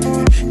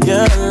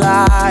 Your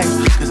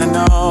life, 'cause I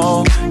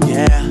know,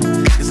 yeah,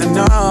 'cause I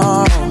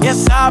know.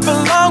 Yes, I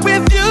belong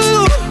with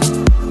you,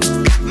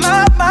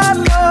 my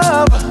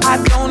love. I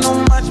don't know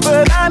much,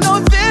 but I know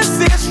this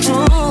is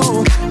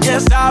true.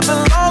 Yes, I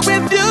belong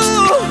with you,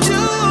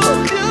 you.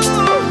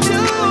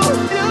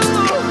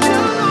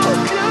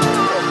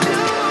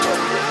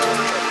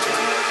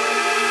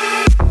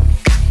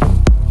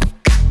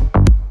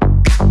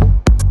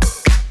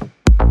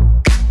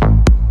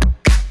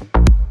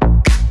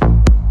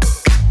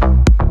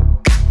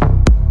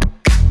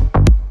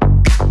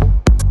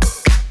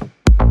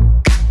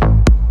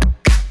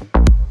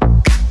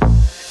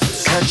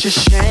 Such a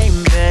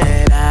shame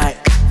that I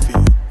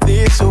feel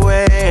this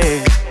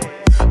way,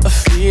 a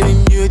feeling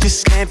you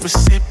just can't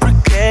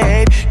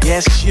reciprocate.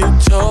 Yes, you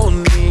told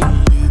me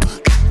you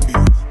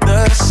feel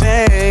the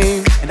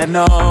same, and I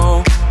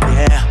know,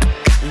 yeah,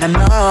 and I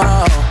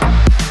know.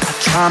 I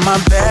try my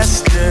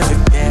best to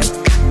get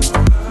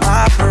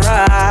my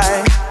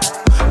pride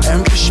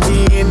and push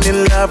me into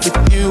love with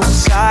you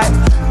aside.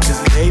 'Cause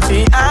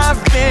lately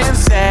I've been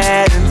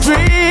sad and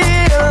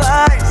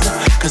realized,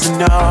 'cause I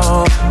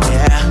know,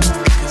 yeah,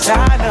 'cause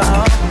I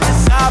know,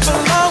 yes, I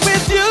belong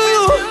with you.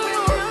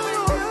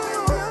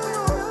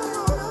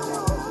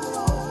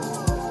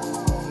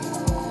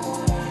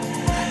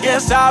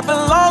 Yes, I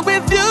belong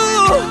with you,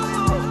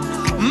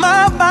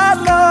 my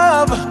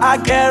love. I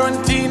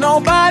guarantee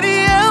nobody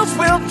else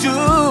will do.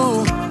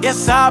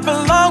 Yes, I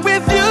belong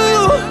with you,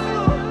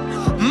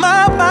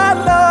 my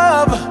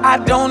love. I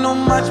don't know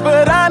much,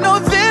 but I know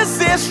this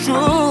is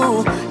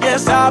true.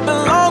 Yes, I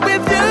belong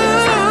with you,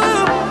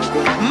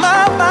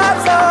 my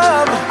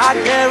love. I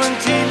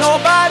guarantee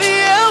nobody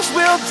else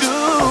will do.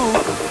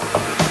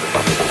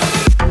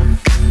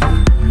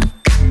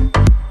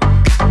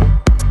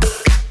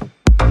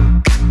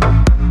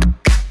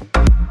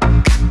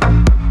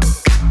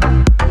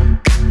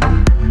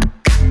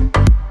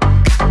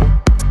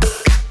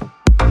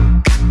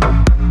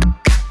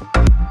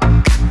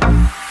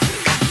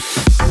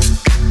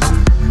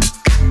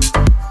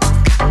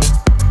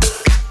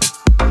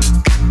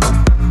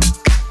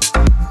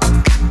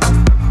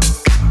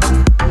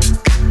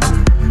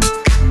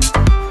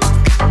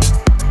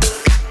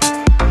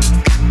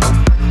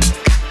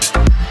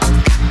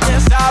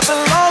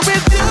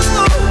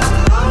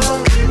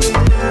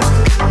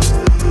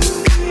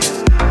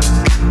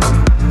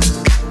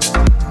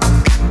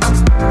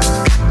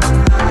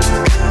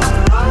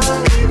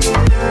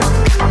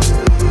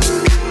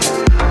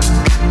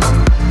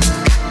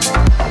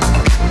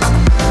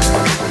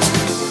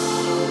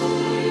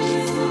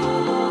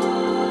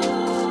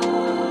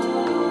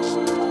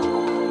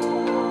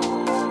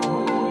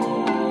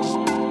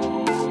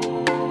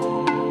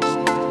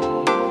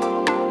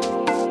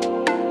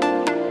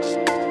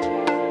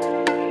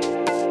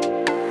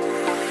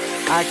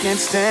 I can't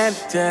stand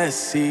to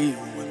see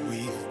what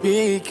we've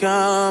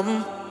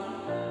become.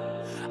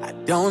 I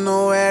don't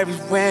know where we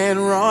went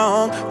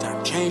wrong.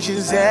 Time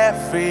changes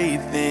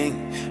everything,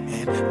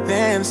 and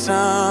then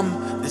some.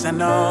 This I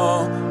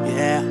know,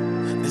 yeah.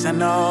 This I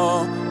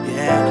know,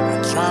 yeah. I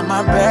try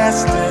my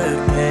best to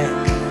get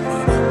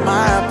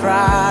my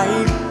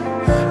pride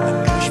and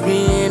push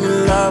me in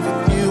love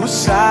with you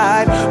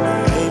aside. But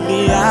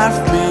lately I've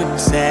been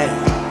sad.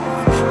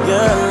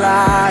 Your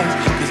lies,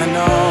 'cause I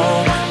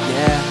know,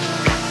 yeah.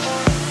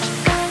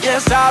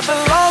 Yes, I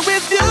belong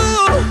with you,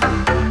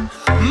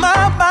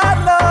 my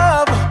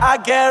love. I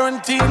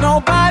guarantee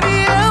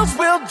nobody else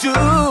will do.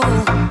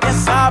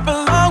 Yes, I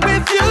belong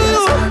with you,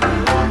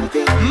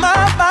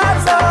 my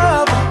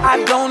love. I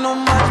don't know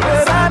much,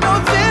 but I know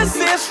this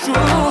is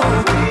true.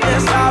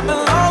 Yes, I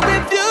belong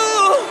with you.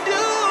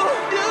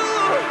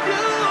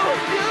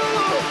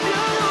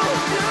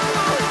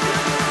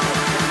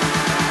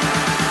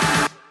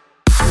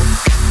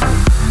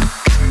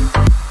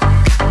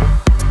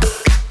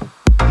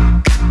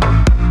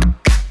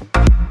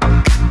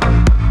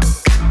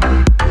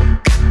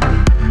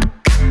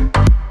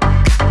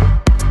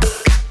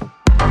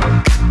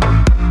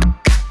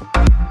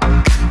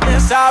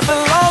 I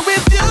belong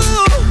with you.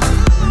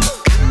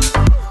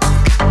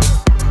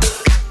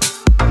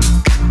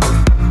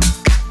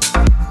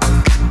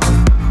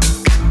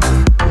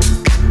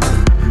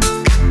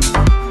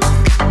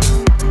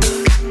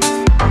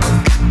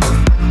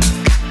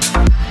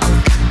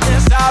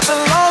 Yes, I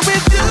belong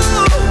with you.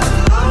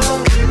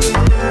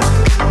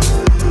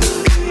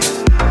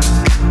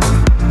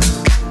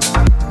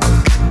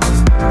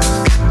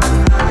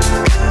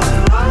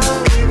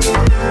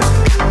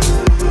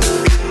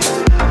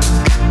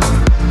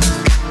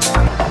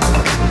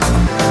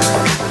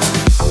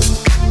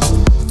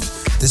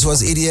 This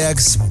was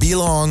EDX,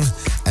 Belong,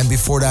 and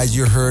before that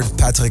you heard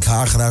Patrick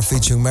Hagenaar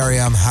featuring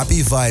Mariam,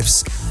 Happy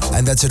Vibes.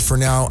 And that's it for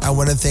now. I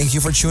want to thank you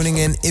for tuning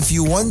in. If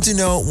you want to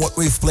know what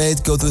we've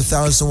played, go to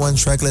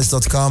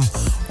 1001tracklist.com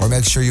or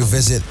make sure you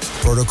visit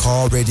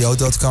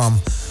protocolradio.com.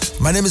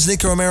 My name is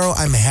Nicky Romero.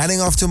 I'm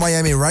heading off to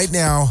Miami right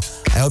now.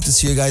 I hope to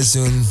see you guys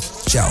soon.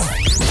 Ciao.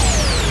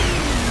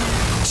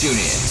 Tune in,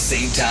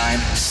 same time,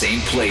 same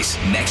place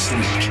next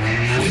week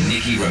when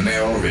Nicky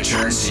Romero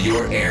returns to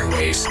your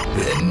airwaves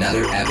with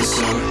another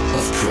episode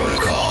of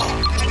Protocol.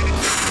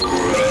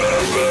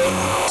 Forever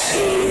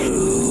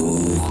 2.